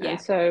 And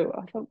so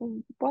I thought,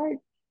 well,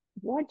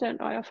 why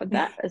don't I offer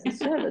that as a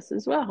service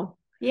as well?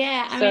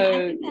 Yeah, I mean,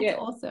 I think that's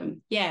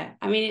awesome. Yeah,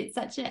 I mean, it's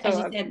such a, as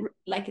you said,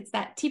 like, it's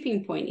that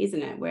tipping point,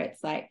 isn't it? Where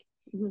it's like,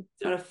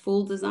 it's not a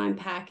full design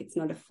pack, it's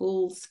not a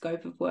full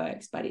scope of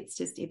works, but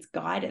it's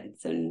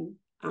guidance and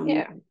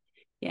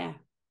yeah.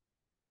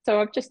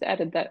 So I've just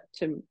added that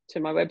to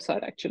my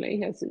website,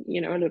 actually, as a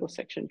little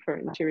section for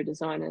interior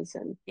designers,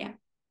 and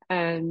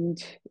I'm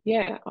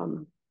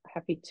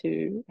happy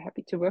to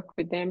work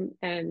with them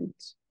and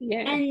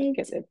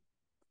get it.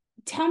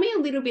 Tell me a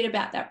little bit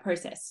about that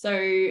process.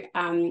 So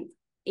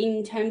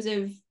in terms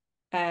of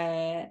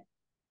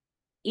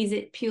is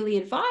it purely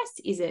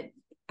advice? Is it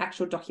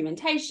actual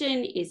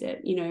documentation? Is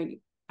it,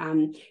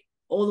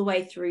 all the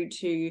way through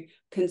to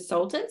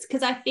consultants?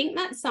 Because I think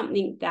that's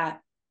something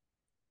that,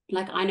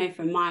 like, I know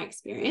from my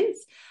experience,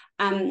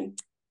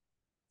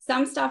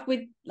 some stuff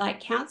with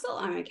like council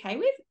I'm okay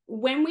with.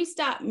 When we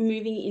start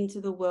moving into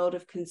the world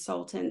of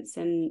consultants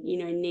and,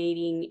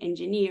 needing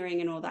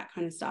engineering and all that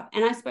kind of stuff,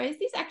 and I suppose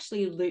this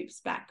actually loops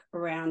back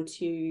around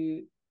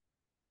to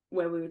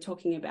where we were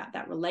talking about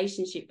that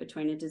relationship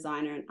between a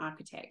designer and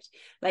architect,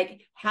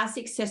 like how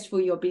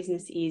successful your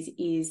business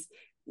is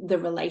the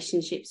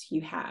relationships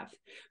you have.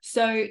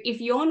 So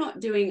if you're not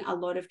doing a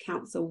lot of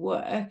council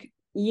work,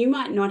 you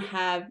might not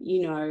have,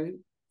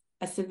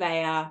 a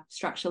surveyor,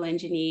 structural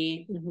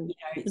engineer,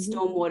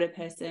 stormwater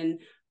person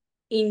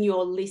in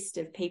your list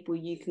of people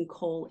you can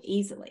call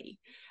easily.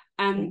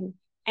 And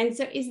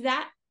so is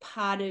that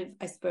part of,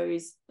 I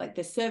suppose, like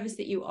the service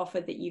that you offer,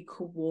 that you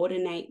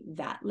coordinate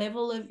that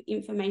level of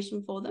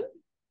information for them?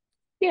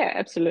 Yeah,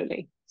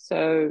 absolutely.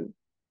 So,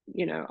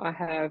 I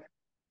have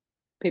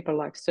people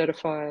like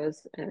certifiers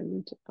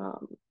and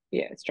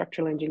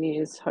structural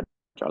engineers,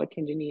 hydraulic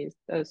engineers,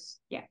 those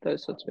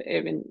sorts of,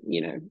 even,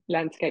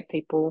 landscape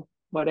people,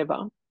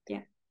 whatever.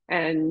 Yeah.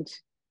 And,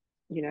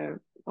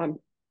 I'm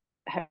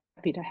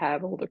happy to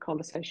have all the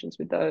conversations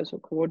with those, or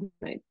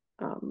coordinate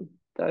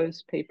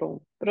those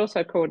people, but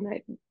also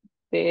coordinate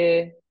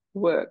their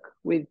work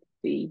with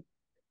the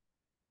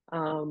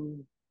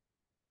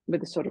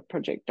sort of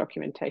project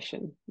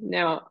documentation.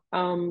 Now,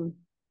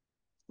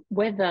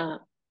 whether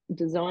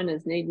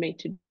designers need me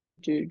to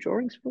do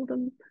drawings for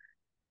them,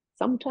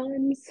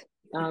 sometimes,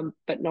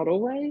 but not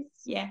always.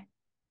 Yeah.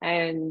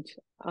 And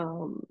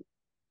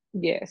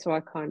so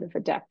I kind of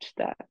adapt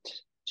that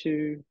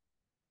to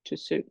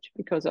suit,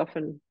 because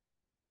often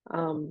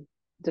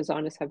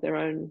designers have their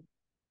own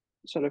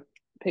sort of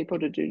people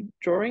to do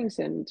drawings,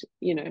 and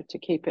to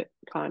keep it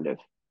kind of,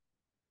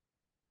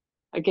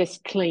 I guess,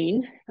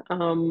 clean,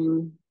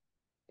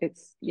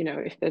 it's,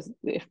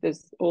 if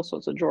there's all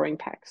sorts of drawing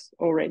packs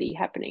already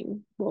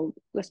happening, well,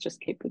 let's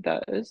just keep with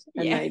those,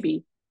 and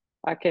maybe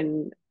I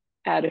can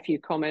add a few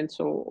comments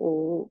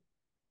or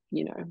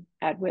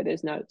add where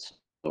there's notes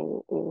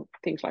or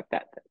things like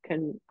that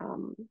can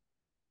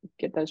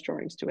get those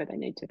drawings to where they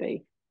need to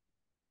be.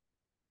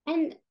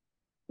 And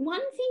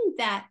one thing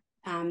that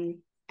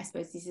I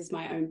suppose this is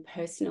my own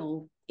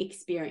personal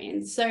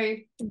experience. So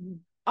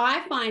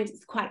I find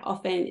it's quite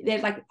often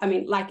there's like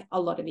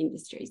a lot of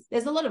industries,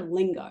 there's a lot of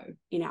lingo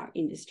in our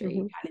industry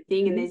kind of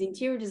thing. And there's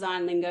interior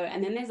design lingo,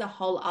 and then there's a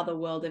whole other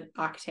world of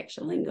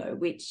architecture lingo,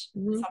 which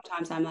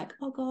sometimes I'm like,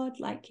 oh God,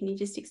 like, can you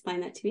just explain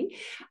that to me?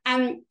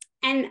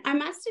 And I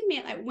must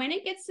admit, like, when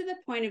it gets to the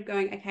point of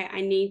going, okay,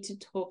 I need to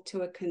talk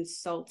to a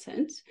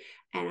consultant,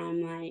 and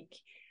I'm like,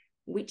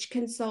 which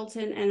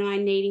consultant am I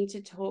needing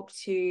to talk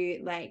to?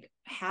 Like,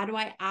 how do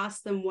I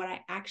ask them what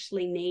I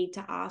actually need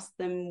to ask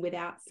them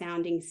without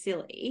sounding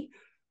silly?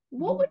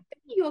 What would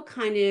be your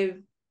kind of,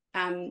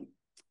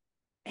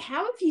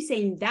 how have you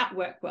seen that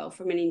work well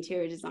from an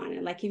interior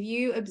designer? Like, have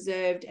you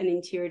observed an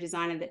interior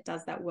designer that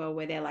does that well,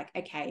 where they're like,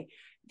 okay,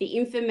 the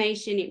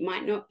information, it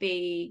might not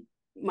be,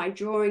 my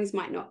drawings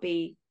might not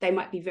be, they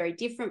might be very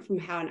different from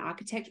how an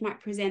architect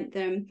might present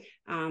them.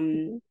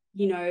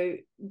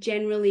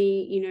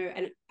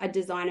 Generally, a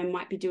designer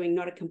might be doing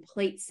not a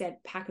complete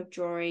set pack of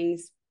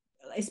drawings,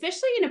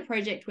 especially in a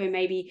project where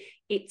maybe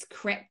it's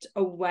crept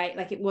away,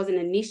 like it wasn't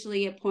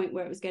initially a point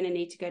where it was going to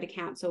need to go to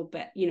council,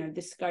 but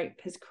the scope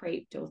has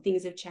creeped or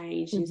things have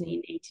changed, and so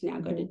you need to now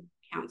go to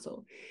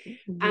council.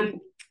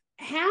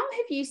 How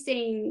have you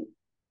seen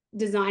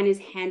designers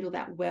handle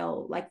that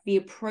well, like the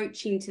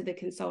approaching to the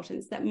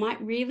consultants that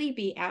might really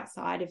be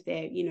outside of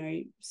their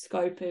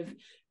scope of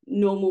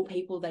normal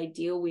people they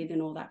deal with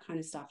and all that kind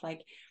of stuff?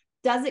 Like,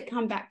 does it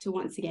come back to,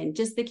 once again,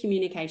 just the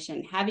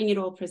communication, having it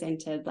all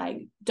presented?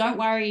 Like, don't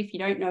worry if you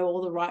don't know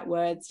all the right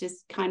words,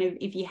 just kind of,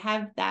 if you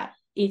have that,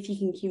 if you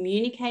can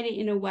communicate it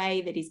in a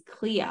way that is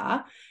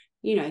clear,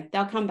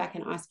 they'll come back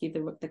and ask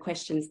you the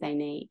questions they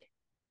need.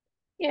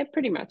 Yeah,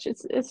 pretty much.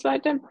 It's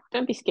like,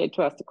 don't be scared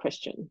to ask the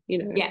question.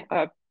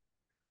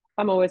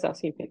 I'm always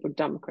asking people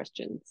dumb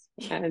questions,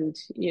 and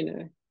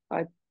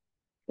I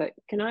like,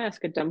 can I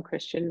ask a dumb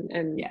question?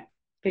 And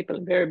people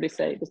invariably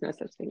say there's no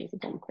such thing as a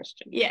dumb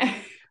question. Yeah.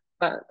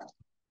 But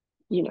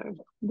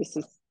this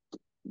is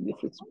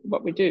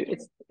what we do.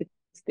 It's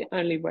the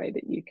only way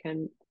that you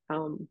can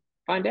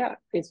find out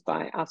is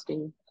by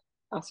asking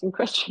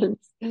questions.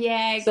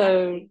 Yeah,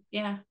 exactly.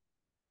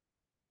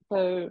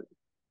 So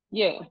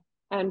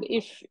and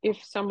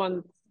if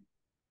someone's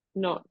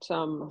not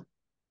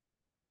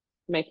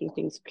making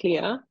things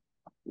clear,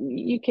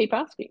 you keep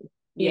asking,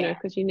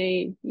 because you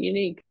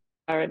need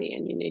clarity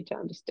and you need to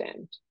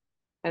understand.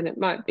 And it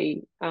might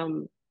be,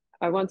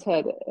 I once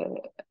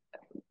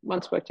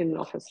worked in an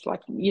office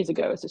like years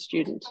ago as a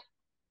student,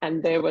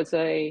 and there was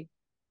an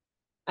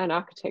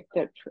architect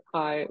that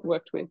I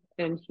worked with,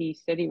 and he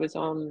said he was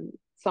on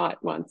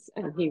site once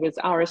and he was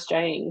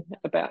RSJing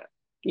about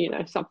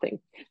something.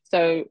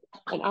 So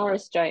an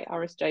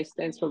RSJ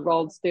stands for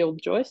rolled steel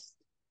joist.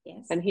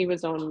 Yes. And he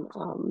was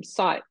on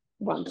site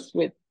once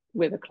with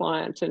a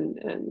client, and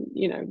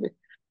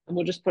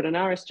we'll just put an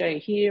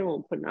RSJ here,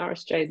 we'll put an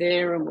RSJ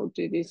there, and we'll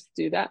do this,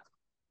 do that.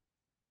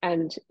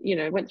 And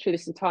went through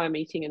this entire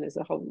meeting, and there's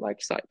a whole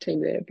like site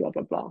team there, blah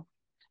blah blah.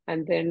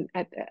 And then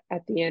at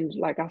the end,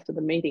 like after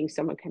the meeting,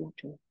 someone came up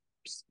to him,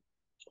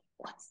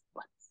 what's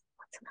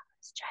an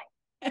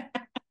RSJ?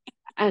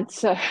 And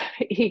so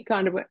he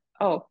kind of went,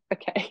 oh,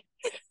 okay.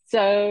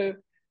 So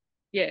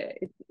yeah,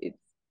 it's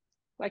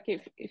like,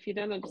 if you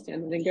don't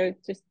understand, then go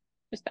just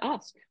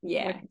ask.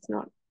 Yeah, like,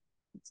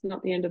 it's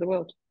not the end of the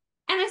world.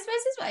 And I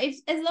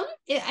suppose as long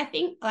as, I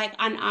think, like,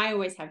 and I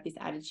always have this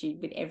attitude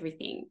with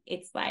everything.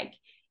 It's like,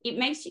 it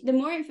makes you, the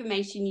more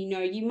information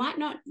you might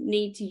not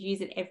need to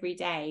use it every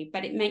day,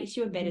 but it makes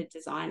you a better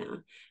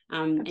designer.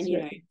 And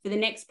for the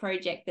next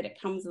project that it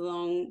comes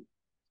along,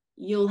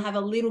 you'll have a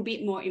little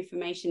bit more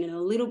information and a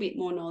little bit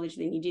more knowledge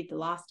than you did the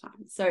last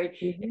time. So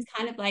it's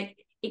kind of like,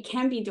 it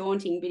can be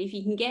daunting, but if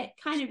you can get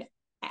kind of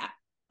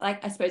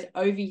like, I suppose,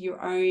 over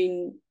your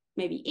own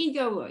maybe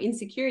ego or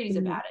insecurities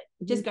about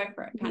it, just go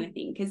for it, kind of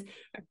thing. Because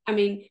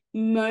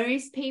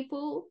most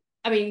people,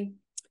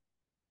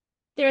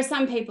 there are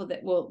some people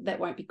that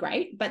won't be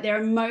great, but there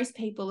are most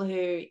people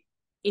who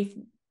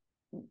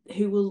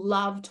will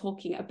love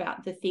talking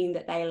about the thing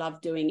that they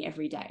love doing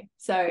every day.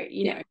 So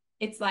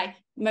it's like,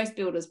 most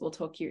builders will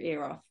talk your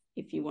ear off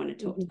if you want to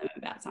talk to them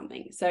about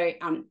something. So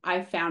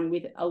I've found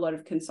with a lot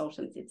of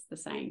consultants it's the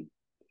same.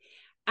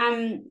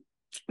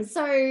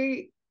 So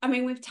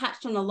we've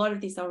touched on a lot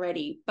of this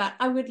already, but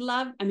I would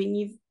love,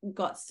 you've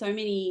got so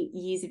many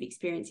years of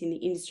experience in the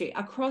industry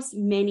across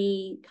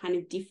many kind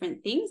of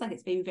different things. Like,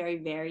 it's been very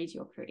varied,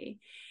 your career.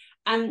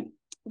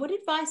 What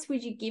advice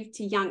would you give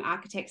to young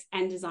architects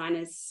and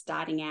designers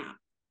starting out,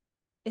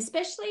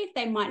 especially if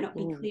they might not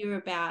be clear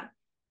about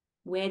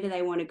where do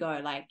they want to go?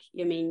 Like,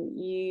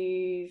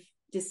 you've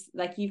just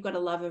like you've got a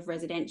love of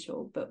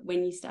residential, but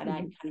when you start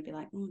out, you kind of be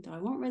like, oh, do I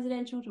want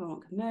residential? Do I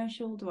want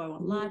commercial? Do I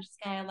want large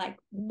scale? Like,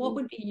 what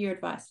would be your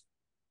advice?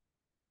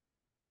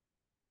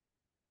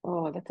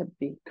 Oh, that's a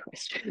big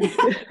question.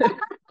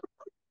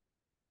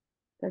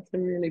 That's a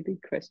really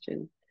big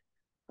question.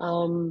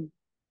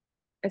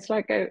 It's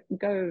like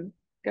go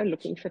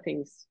looking for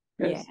things,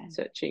 go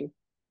searching,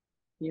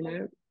 you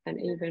know, and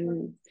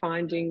even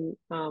finding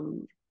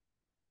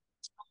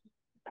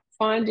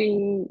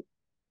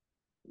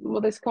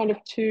well, there's kind of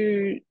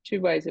two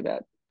ways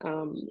about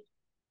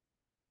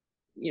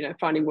you know,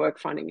 finding work,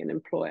 finding an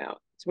employer.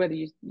 It's whether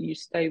you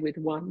stay with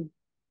one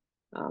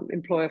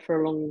employer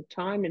for a long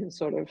time in a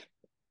sort of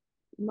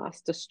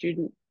master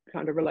student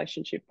kind of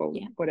relationship or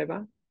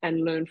whatever,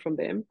 and learn from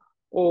them,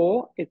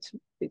 or it's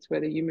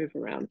whether you move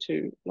around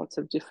to lots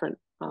of different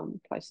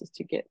places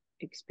to get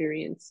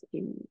experience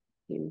in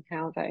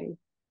how they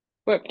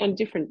work, and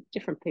different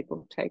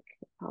people take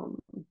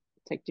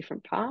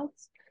different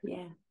paths.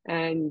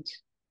 And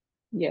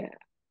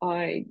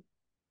I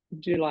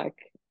do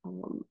like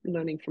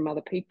learning from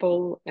other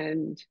people,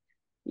 and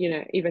you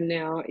know, even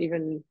now,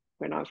 even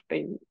when I've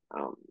been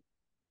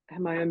have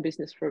my own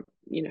business for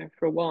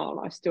a while,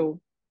 I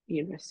still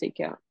seek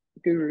out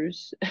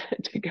gurus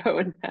to go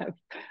and have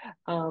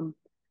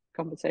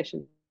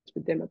conversations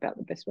with them about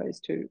the best ways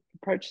to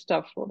approach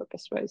stuff, or the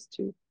best ways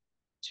to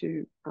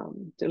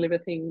deliver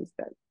things,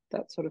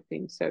 that sort of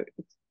thing. So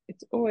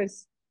it's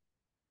always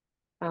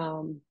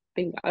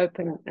being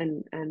open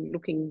and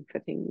looking for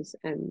things,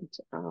 and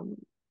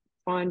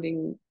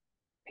finding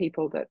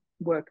people that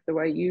work the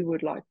way you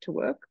would like to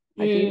work,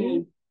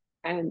 ideally,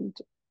 and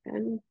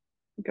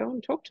go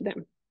and talk to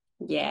them.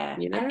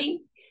 You know?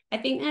 I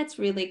think that's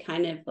really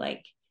kind of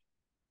like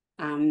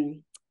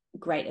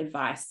great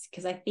advice,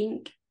 because I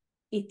think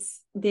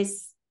it's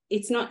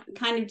not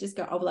kind of just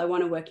go, oh, well, I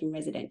want to work in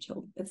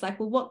residential. It's like,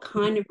 well, what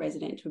kind of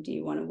residential do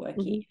you want to work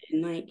in?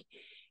 And like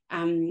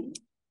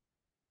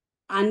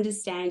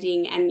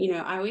understanding, and you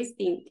know, I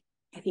think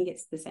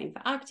it's the same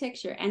for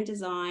architecture and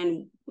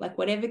design, like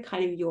whatever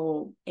kind of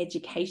your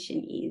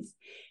education is,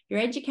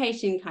 your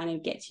education kind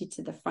of gets you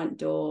to the front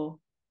door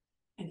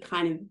and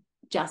kind of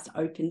just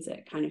opens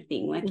it, kind of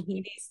thing. Like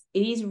it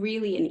is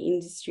really an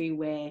industry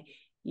where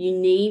you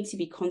need to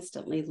be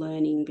constantly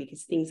learning,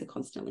 because things are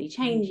constantly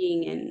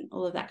changing and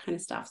all of that kind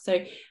of stuff.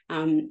 So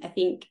I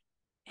think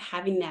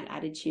having that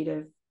attitude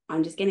of,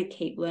 I'm just going to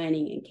keep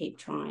learning and keep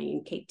trying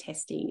and keep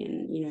testing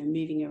and, you know,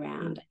 moving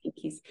around, I think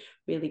is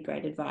really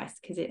great advice,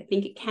 because I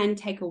think it can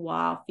take a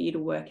while for you to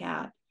work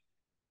out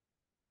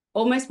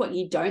almost what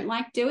you don't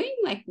like doing,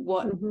 like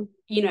what,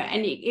 you know,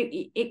 and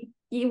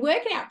you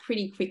work it out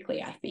pretty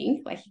quickly, I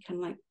think. Like you kind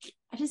of like,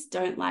 I just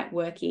don't like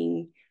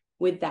working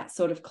with that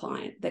sort of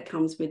client that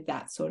comes with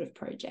that sort of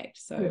project.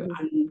 So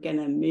I'm going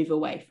to move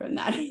away from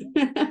that.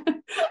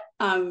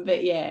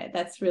 But yeah,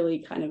 that's really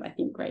kind of, I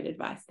think, great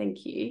advice.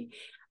 Thank you.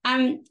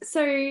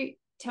 So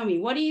tell me,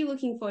 what are you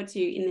looking forward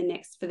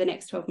to for the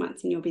next 12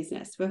 months in your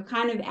business? We're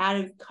kind of out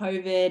of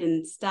COVID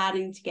and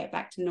starting to get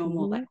back to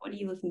normal. Like, what are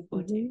you looking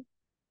forward to?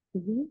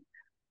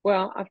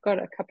 Well, I've got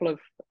a couple of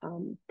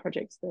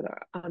projects that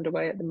are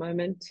underway at the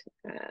moment,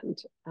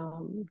 and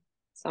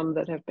some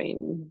that have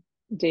been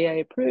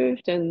DA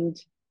approved,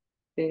 and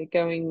they're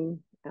going.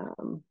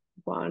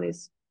 One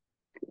is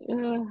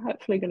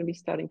hopefully going to be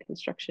starting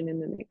construction in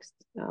the next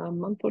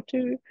month or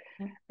two,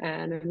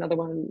 and another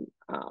one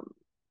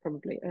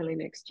probably early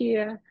next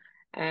year.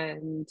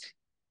 And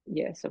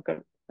yes, I've got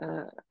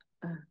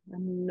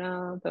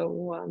another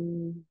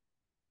one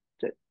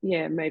that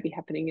maybe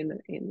happening in the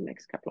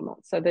next couple of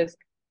months. So there's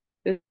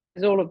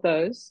all of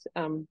those,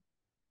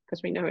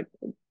 because we know it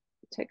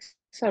takes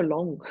so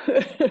long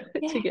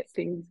to get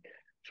things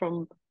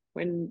from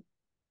when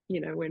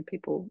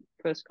people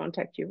first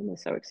contact you and they're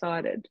so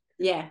excited,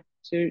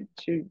 to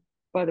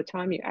by the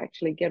time you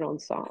actually get on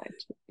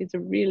site,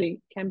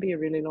 can be a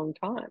really long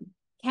time.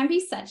 Can be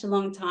such a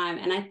long time.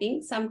 And I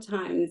think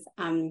sometimes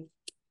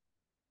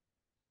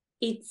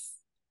it's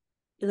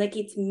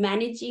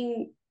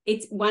managing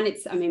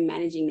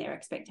their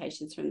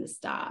expectations from the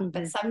start,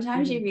 but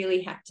sometimes you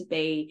really have to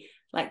be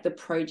like the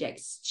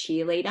project's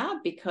cheerleader,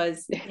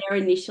 because their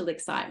initial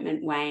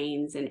excitement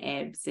wanes and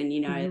ebbs, and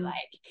you know,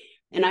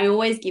 and I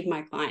always give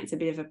my clients a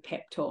bit of a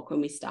pep talk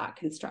when we start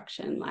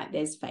construction. Like,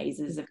 there's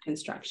phases of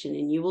construction,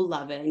 and you will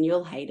love it and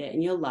you'll hate it,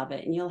 and you'll love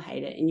it and you'll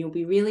hate it, and you'll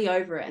be really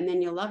over it and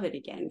then you'll love it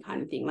again,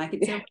 kind of thing. Like,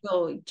 it's a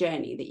real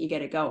journey that you get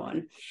to go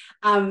on.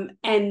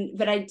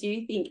 But I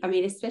do think, I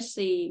mean,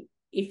 especially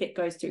if it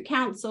goes through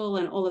council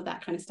and all of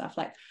that kind of stuff,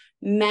 like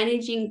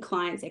managing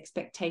clients'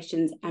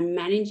 expectations and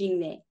managing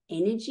their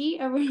energy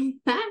around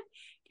that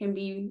can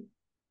be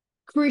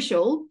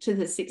crucial to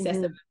the success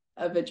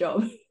of a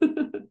job.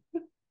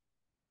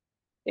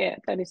 Yeah,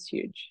 that is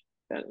huge.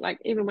 Like,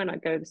 even when I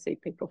go to see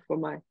people for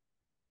my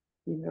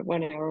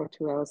 1 hour or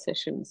 2 hour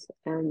sessions,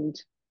 and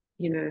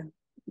they'll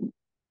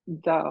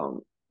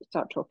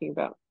start talking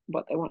about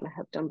what they want to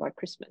have done by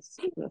Christmas,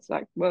 and it's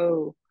like,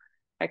 whoa,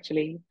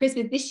 actually,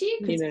 Christmas this year,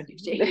 Christmas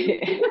next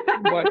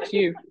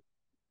year.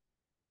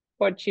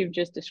 what you've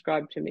just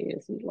described to me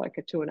is like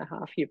a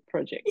 2.5 year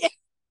project. Yeah.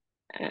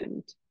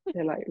 And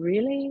they're like,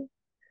 really?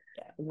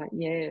 Yeah. I'm like,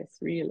 yes,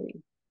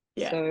 really.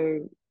 Yeah.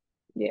 So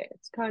yeah,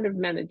 it's kind of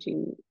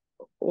managing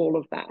all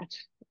of that,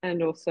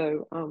 and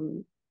also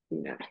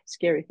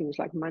scary things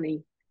like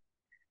money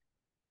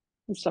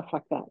and stuff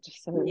like that.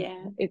 So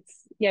Yeah.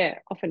 it's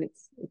often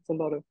it's a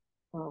lot of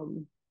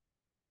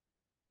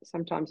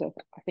sometimes I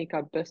think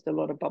I burst a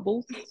lot of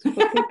bubbles for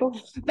people.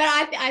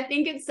 But I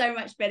think it's so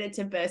much better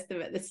to burst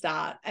them at the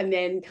start and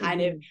then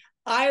kind of, Mm-hmm.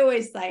 I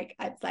always like,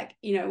 it's like,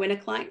 you know, when a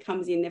client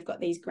comes in, they've got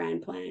these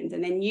grand plans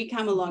and then you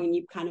come along and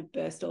you kind of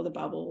burst all the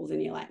bubbles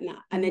and you're like, nah.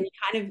 And then you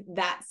kind of,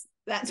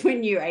 that's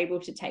when you're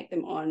able to take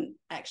them on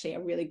actually a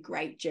really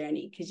great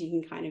journey, because you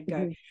can kind of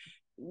go,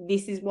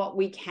 this is what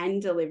we can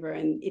deliver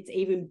and it's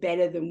even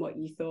better than what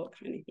you thought,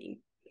 kind of thing.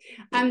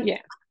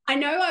 Yeah. I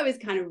know I was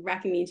kind of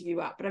wrapping the interview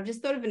up, but I've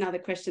just thought of another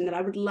question that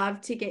I would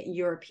love to get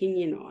your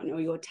opinion on, or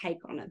your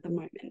take on at the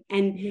moment.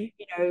 And, you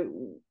know,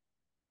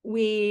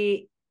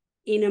 we're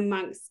in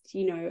amongst,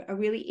 you know, a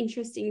really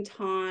interesting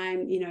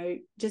time. You know,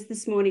 just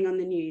this morning on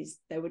the news,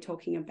 they were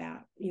talking about,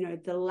 you know,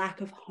 the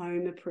lack of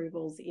home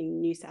approvals in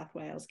New South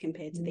Wales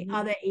compared to the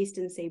other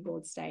Eastern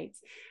Seaboard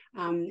states.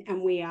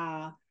 And we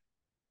are,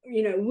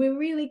 you know, we're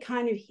really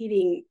kind of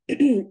hitting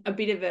a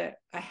bit of a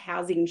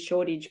housing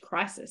shortage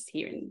crisis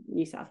here in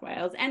New South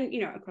Wales and, you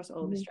know, across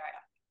all of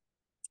Australia.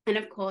 And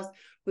of course,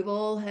 we've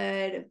all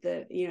heard of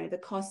the, you know, the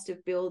cost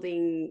of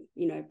building,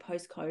 you know,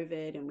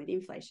 post-COVID and with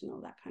inflation, all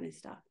that kind of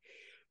stuff.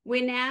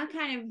 We're now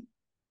kind of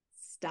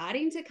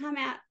starting to come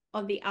out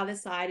of the other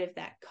side of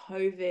that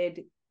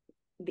COVID,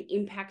 the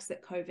impacts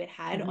that COVID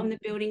had on the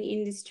building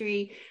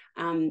industry.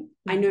 I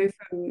know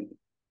from,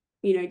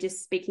 you know,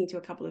 just speaking to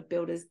a couple of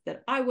builders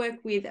that I work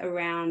with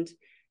around,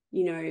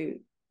 you know,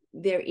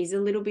 there is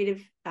a little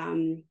bit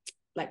of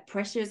like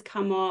pressures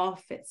come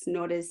off. It's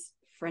not as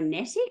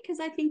frenetic as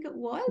I think it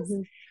was.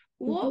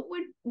 What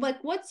would,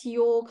 like, what's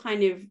your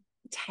kind of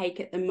take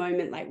at the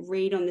moment, like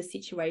read on the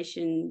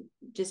situation,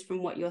 just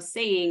from what you're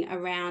seeing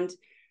around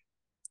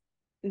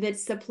the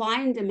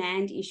supply and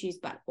demand issues,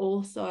 but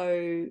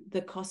also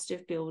the cost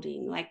of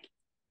building? Like,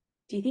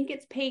 do you think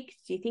it's peaked?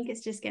 Do you think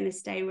it's just going to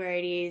stay where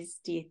it is?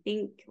 Do you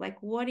think, like,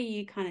 what are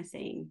you kind of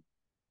seeing?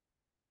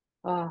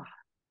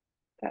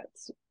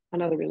 That's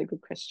another really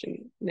good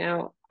question.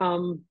 Now,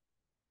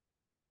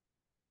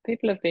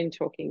 people have been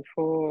talking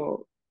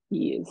for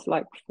years,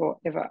 like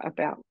forever,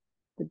 about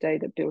the day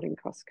that building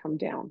costs come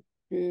down.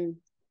 I'm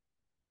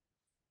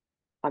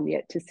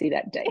yet to see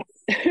that day.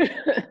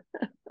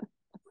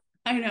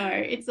 I know.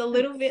 It's a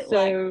little bit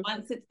like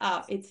once it's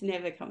up, it's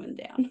never coming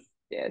down.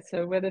 Yeah,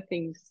 so whether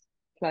things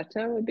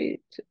plateau a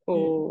bit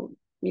or,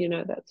 you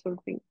know, that sort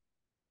of thing,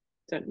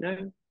 don't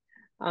know.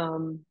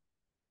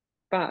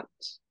 But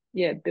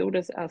yeah,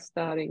 builders are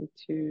starting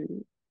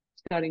to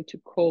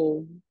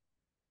call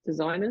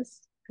designers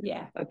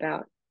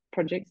about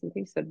projects and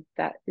things. So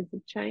that is a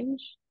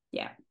change.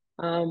 Yeah.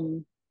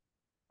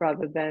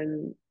 Rather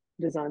than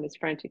designers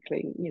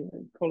frantically, you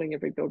know, calling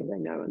every builder they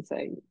know and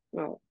saying,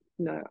 well,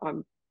 no,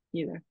 I'm,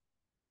 you know,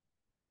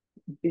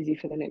 busy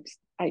for the next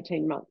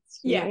 18 months,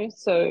 you know?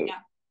 So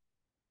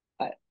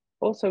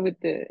also with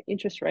the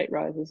interest rate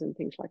rises and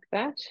things like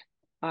that,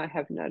 I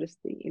have noticed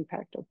the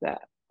impact of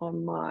that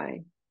on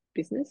my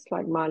business,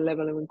 like my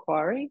level of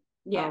inquiry.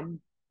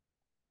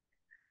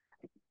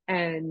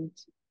 And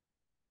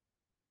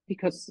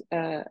because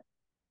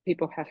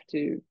people have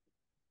to,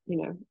 you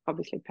know,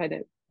 obviously pay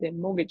their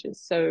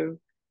mortgages. So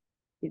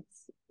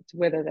it's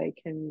whether they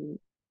can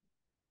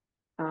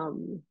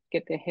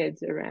get their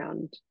heads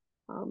around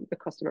the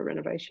cost of a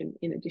renovation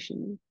in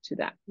addition to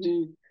that.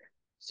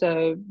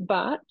 So,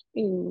 but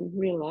in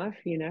real life,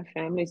 you know,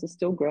 families are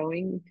still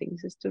growing,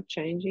 things are still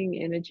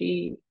changing,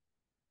 energy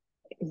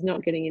is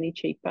not getting any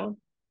cheaper.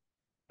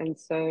 And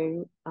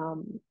so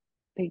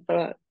people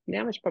are,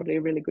 now is probably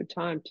a really good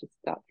time to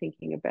start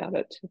thinking about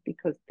it,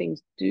 because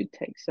things do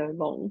take so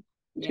long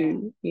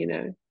to, you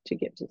know, to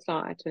get to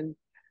site. And,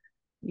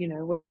 you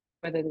know,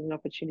 whether there's an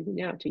opportunity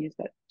now to use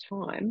that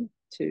time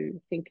to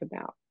think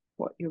about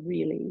what you're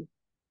really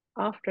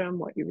after and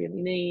what you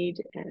really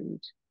need,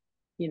 and,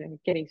 you know,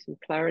 getting some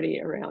clarity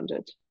around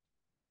it,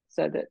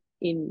 so that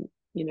in,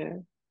 you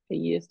know, a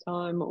year's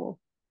time or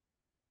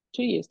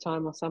 2 years'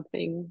 time or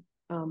something,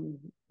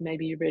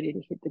 maybe you're ready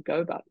to hit the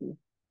go button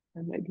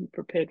and maybe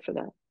prepared for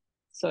that.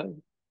 So,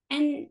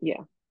 and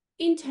yeah,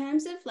 in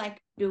terms of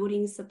like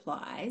building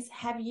supplies,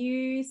 have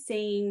you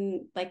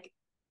seen my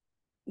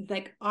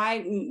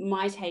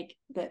take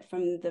that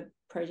from the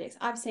projects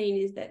I've seen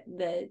is that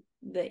the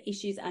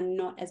issues are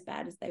not as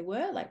bad as they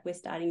were. Like, we're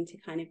starting to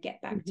kind of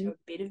get back to a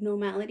bit of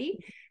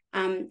normality.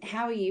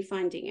 How are you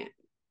finding it?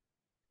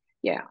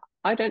 Yeah,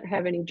 I don't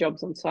have any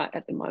jobs on site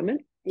at the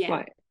moment.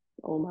 Like,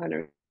 all mine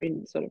are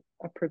in sort of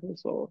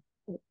approvals, or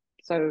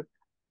so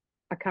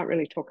I can't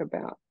really talk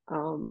about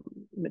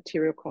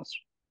material costs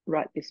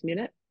right this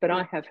minute, but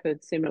I have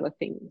heard similar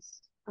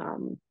things.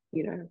 You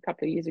know, a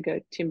couple of years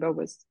ago, timber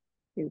was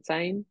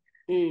insane.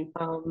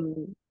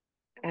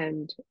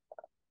 And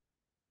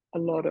a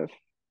lot of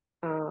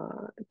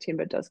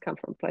timber does come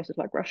from places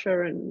like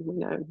Russia, and we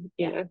know,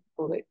 you know,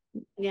 all the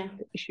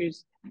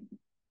issues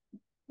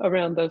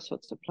around those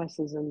sorts of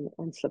places,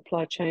 and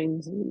supply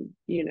chains, and,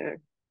 you know,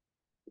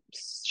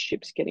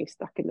 ships getting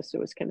stuck in the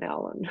Suez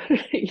Canal, and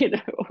you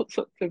know, all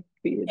sorts of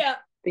weird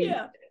things.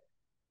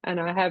 And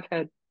I have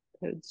heard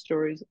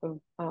stories of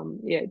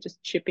just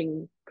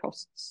shipping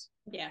costs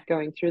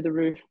going through the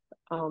roof.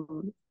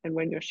 And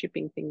when you're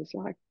shipping things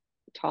like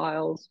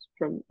tiles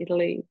from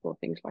Italy or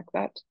things like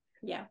that,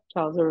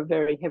 tiles are a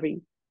very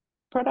heavy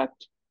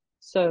product,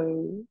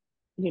 so,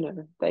 you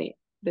know,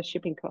 the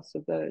shipping costs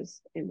of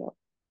those end up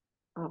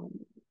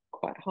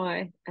quite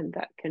high, and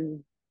that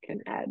can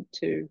add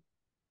to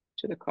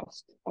the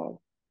cost of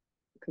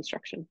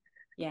construction.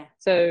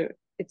 So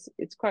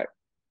it's quite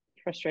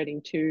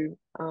frustrating too.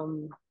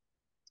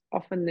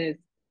 Often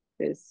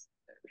there's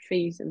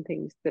fees and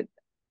things that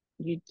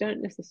you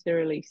don't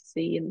necessarily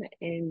see in the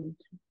end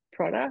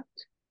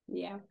product.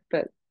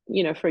 But,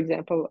 you know, for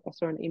example, I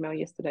saw an email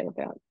yesterday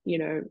about, you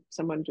know,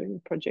 someone doing a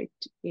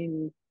project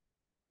in,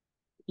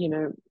 you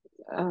know,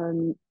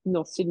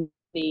 North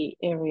Sydney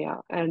area,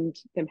 and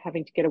them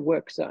having to get a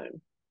work zone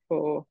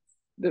for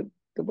the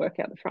work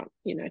out the front,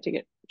 you know, to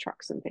get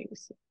trucks and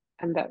things.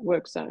 And that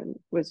work zone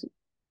was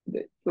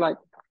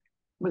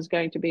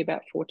going to be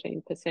about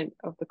 14%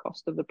 of the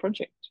cost of the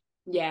project.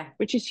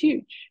 Which is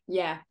huge.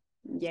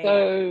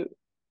 So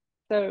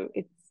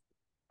it's,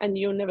 and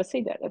you'll never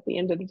see that at the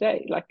end of the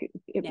day. Like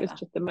it was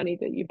just the money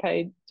that you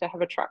paid to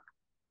have a truck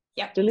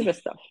deliver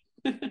stuff.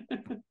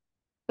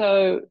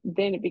 So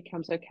then it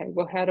becomes, okay,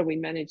 well, how do we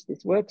manage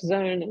this work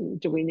zone, and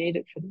do we need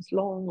it for this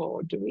long,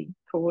 or do we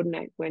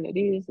coordinate when it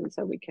is, and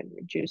so we can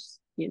reduce,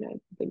 you know,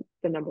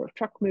 the number of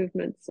truck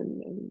movements,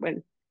 and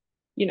when,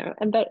 you know,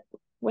 and that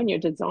when you're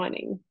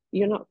designing,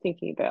 you're not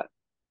thinking about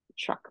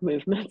truck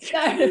movements.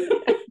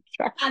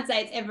 Can't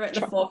say it's ever at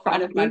the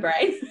forefront of my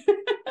brain.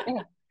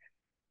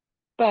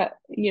 But,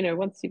 you know,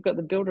 once you've got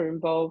the builder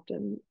involved,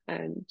 and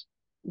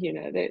you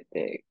know,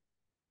 they're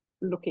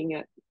looking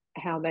at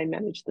how they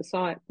manage the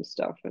site and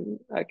stuff, and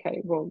okay,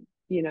 well,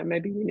 you know,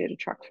 maybe we need a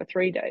truck for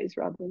 3 days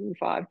rather than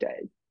 5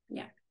 days.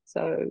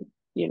 So,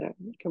 you know,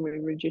 can we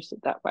reduce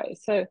it that way?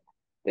 So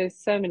there's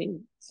so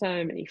many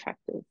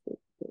factors that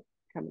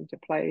come into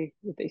play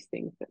with these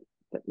things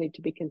that need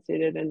to be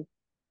considered. And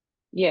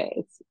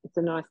it's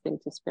a nice thing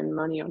to spend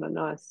money on a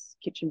nice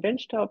kitchen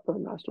benchtop, or a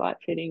nice light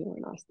fitting, or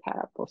a nice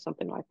tap, or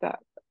something like that.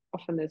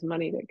 Often there's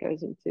money that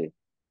goes into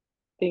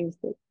things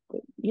that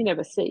you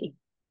never see.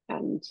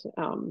 And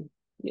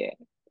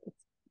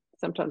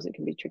sometimes it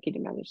can be tricky to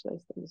manage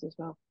those things as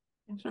well.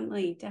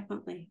 Definitely.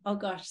 Oh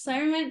gosh,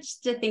 so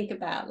much to think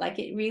about. Like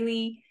it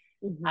really,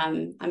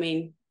 I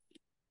mean,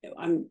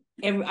 I'm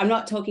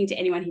not talking to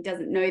anyone who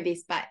doesn't know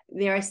this, but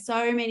there are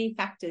so many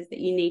factors that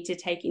you need to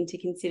take into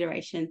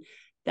consideration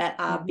that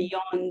are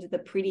beyond the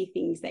pretty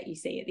things that you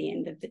see at the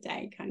end of the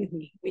day, kind of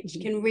thing, which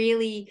can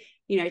really,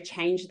 you know,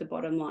 change the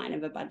bottom line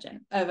of a budget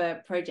of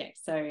a project.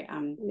 So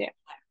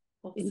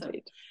awesome.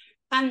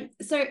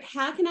 So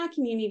how can our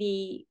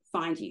community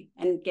find you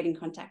and get in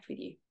contact with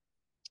you?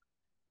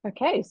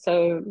 Okay,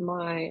 so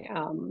my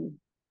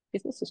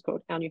business is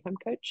called Our New Home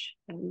Coach,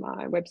 and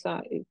my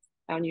website is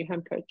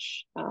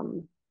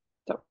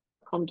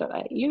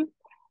ournewhomecoach.com.au,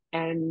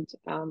 and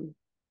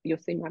you'll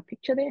see my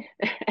picture there,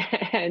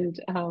 and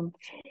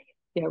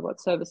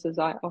what services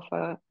I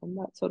offer and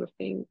that sort of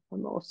thing.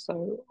 I'm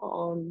also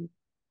on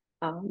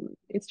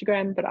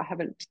Instagram, but I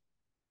haven't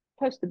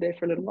posted there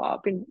for a little while.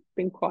 I've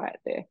been quiet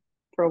there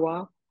for a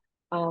while,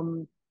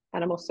 and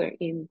I'm also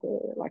in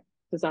the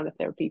designer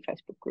therapy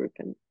Facebook group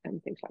and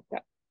things like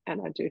that. And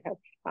I do have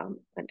an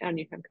Our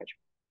New Home Coach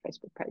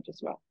Facebook page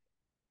as well.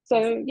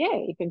 So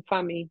you can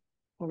find me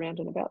around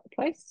and about the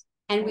place.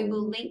 And we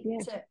will link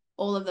to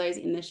all of those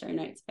in the show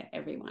notes for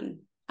everyone.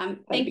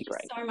 Thank you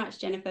so much,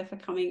 Jennifer, for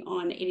coming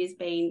on. It has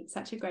been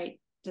such a great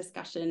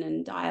discussion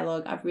and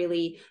dialogue. I've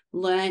really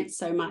learned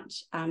so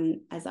much,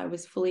 as I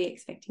was fully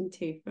expecting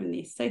to from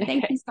this. So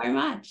thank you so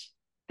much.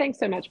 Thanks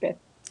so much, Beth.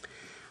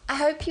 I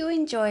hope you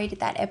enjoyed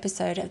that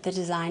episode of the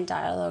Design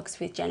Dialogues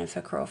with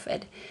Jennifer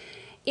Crawford.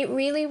 It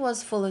really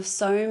was full of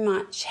so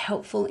much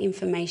helpful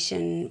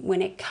information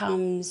when it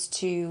comes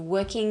to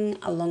working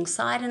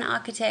alongside an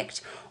architect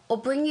or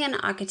bringing an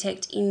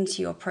architect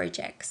into your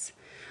projects.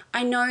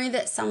 I know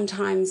that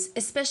sometimes,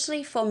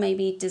 especially for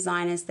maybe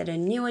designers that are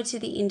newer to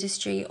the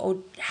industry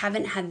or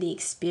haven't had the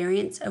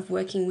experience of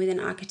working with an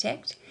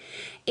architect,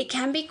 it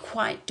can be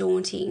quite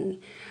daunting,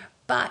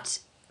 but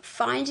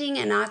finding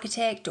an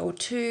architect or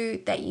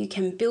two that you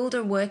can build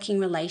a working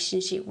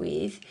relationship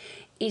with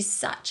is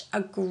such a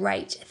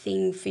great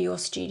thing for your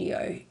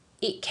studio.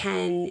 It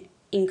can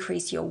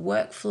increase your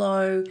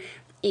workflow.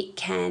 It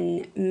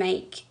can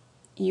make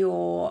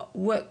your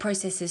work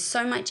processes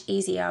so much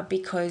easier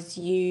because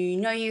you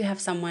know you have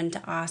someone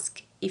to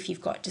ask if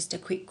you've got just a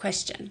quick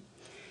question.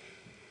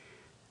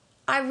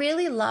 I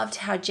really loved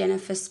how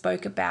Jennifer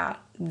spoke about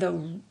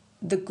the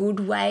good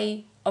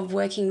way of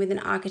working with an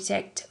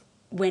architect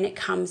when it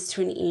comes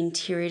to an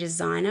interior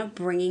designer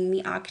bringing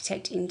the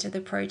architect into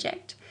the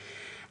project.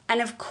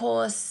 And of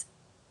course,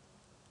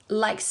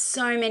 like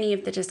so many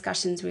of the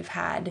discussions we've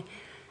had,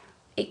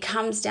 it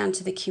comes down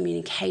to the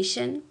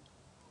communication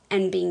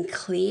and being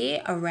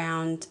clear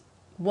around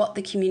what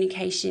the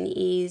communication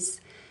is,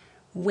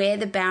 where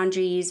the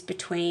boundary is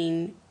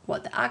between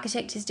what the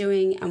architect is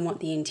doing and what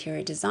the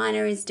interior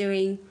designer is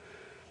doing.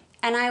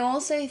 And I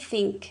also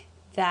think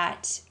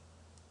that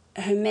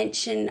her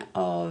mention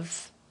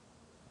of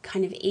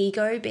kind of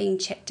ego being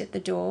checked at the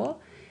door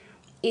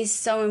is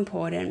so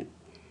important.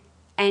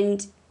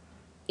 And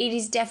it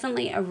is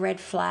definitely a red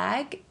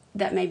flag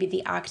that maybe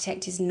the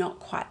architect is not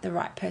quite the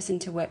right person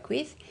to work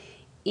with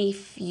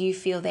if you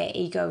feel their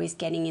ego is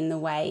getting in the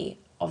way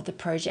of the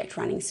project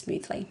running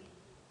smoothly.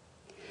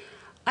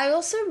 I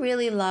also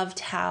really loved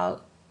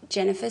how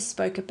Jennifer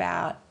spoke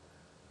about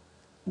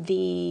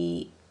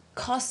the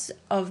costs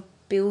of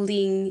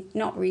building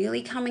not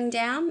really coming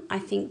down. I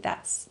think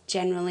that's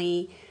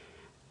generally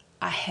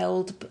a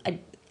held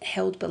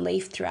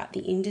belief throughout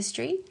the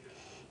industry.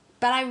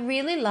 But I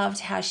really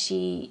loved how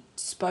she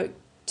spoke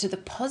to the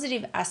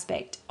positive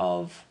aspect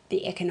of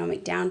the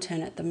economic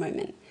downturn at the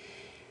moment.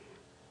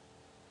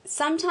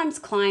 Sometimes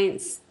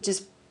clients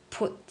just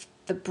put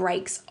the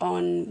brakes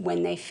on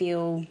when they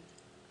feel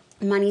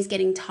money's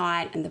getting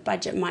tight and the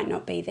budget might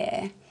not be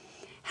there.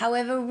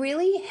 However,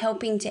 really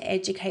helping to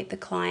educate the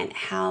client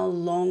how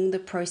long the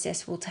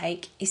process will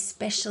take,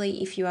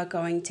 especially if you are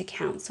going to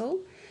council,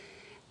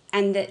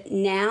 and that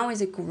now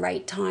is a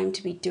great time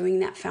to be doing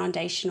that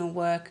foundational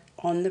work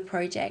on the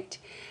project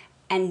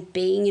and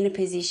being in a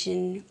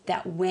position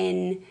that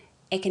when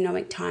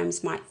economic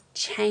times might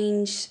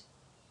change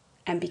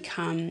and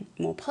become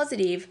more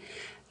positive,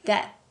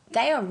 that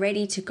they are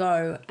ready to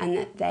go and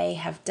that they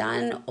have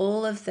done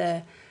all of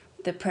the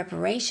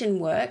preparation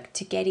work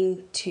to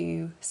getting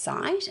to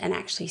site and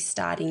actually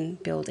starting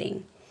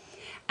building.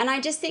 And I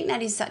just think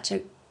that is such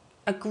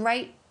a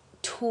great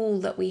tool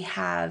that we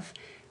have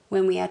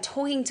when we are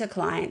talking to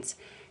clients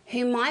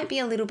who might be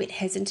a little bit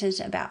hesitant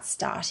about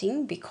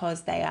starting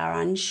because they are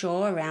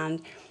unsure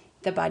around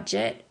the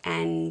budget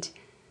and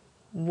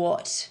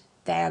what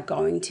they are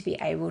going to be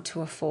able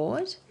to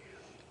afford.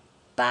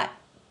 But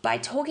by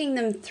talking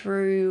them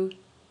through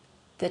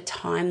the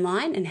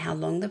timeline and how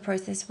long the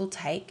process will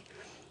take,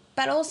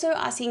 but also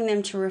asking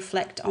them to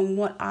reflect on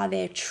what are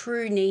their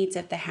true needs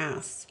of the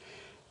house.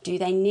 Do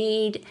they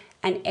need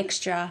an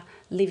extra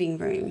living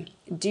room?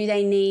 Do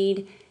they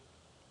need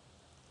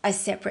a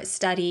separate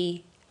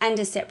study and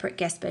a separate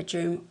guest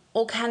bedroom?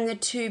 Or can the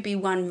two be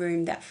one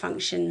room that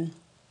function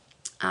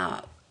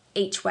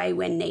each way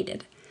when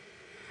needed?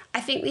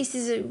 I think this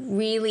is a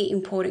really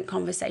important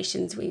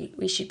conversations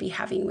we should be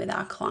having with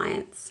our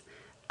clients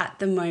at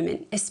the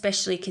moment,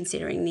 especially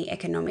considering the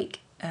economic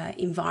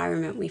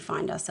environment we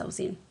find ourselves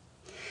in.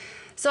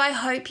 So I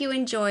hope you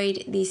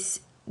enjoyed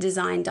this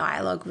design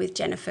dialogue with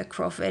Jennifer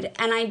Crawford,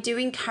 and I do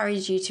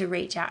encourage you to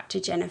reach out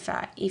to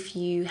Jennifer if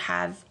you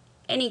have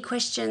any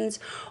questions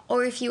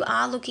or if you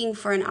are looking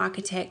for an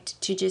architect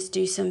to just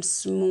do some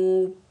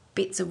small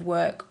bits of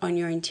work on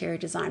your interior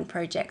design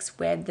projects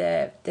where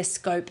the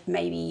scope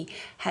maybe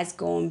has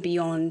gone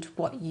beyond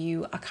what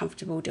you are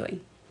comfortable doing.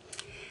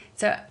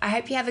 So I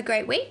hope you have a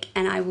great week,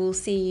 and I will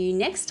see you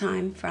next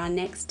time for our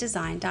next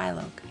design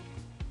dialogue.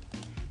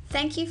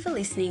 Thank you for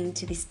listening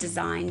to this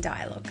design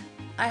dialogue.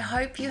 I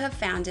hope you have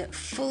found it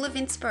full of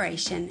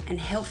inspiration and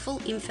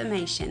helpful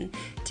information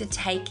to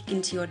take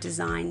into your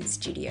design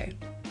studio.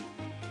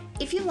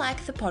 If you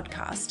like the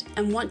podcast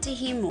and want to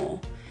hear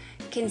more,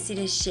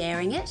 consider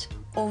sharing it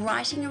or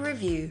writing a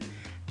review,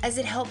 as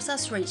it helps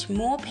us reach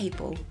more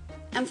people,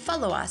 and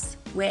follow us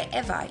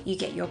wherever you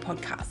get your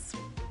podcasts.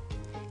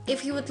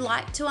 If you would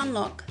like to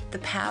unlock the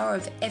power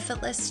of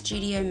effortless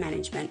studio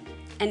management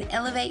and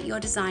elevate your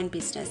design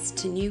business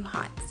to new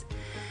heights,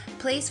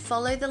 please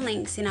follow the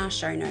links in our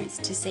show notes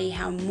to see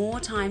how more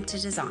time to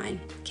design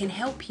can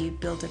help you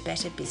build a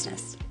better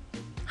business.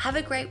 Have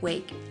a great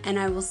week, and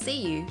I will see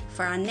you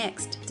for our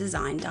next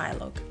design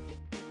dialogue.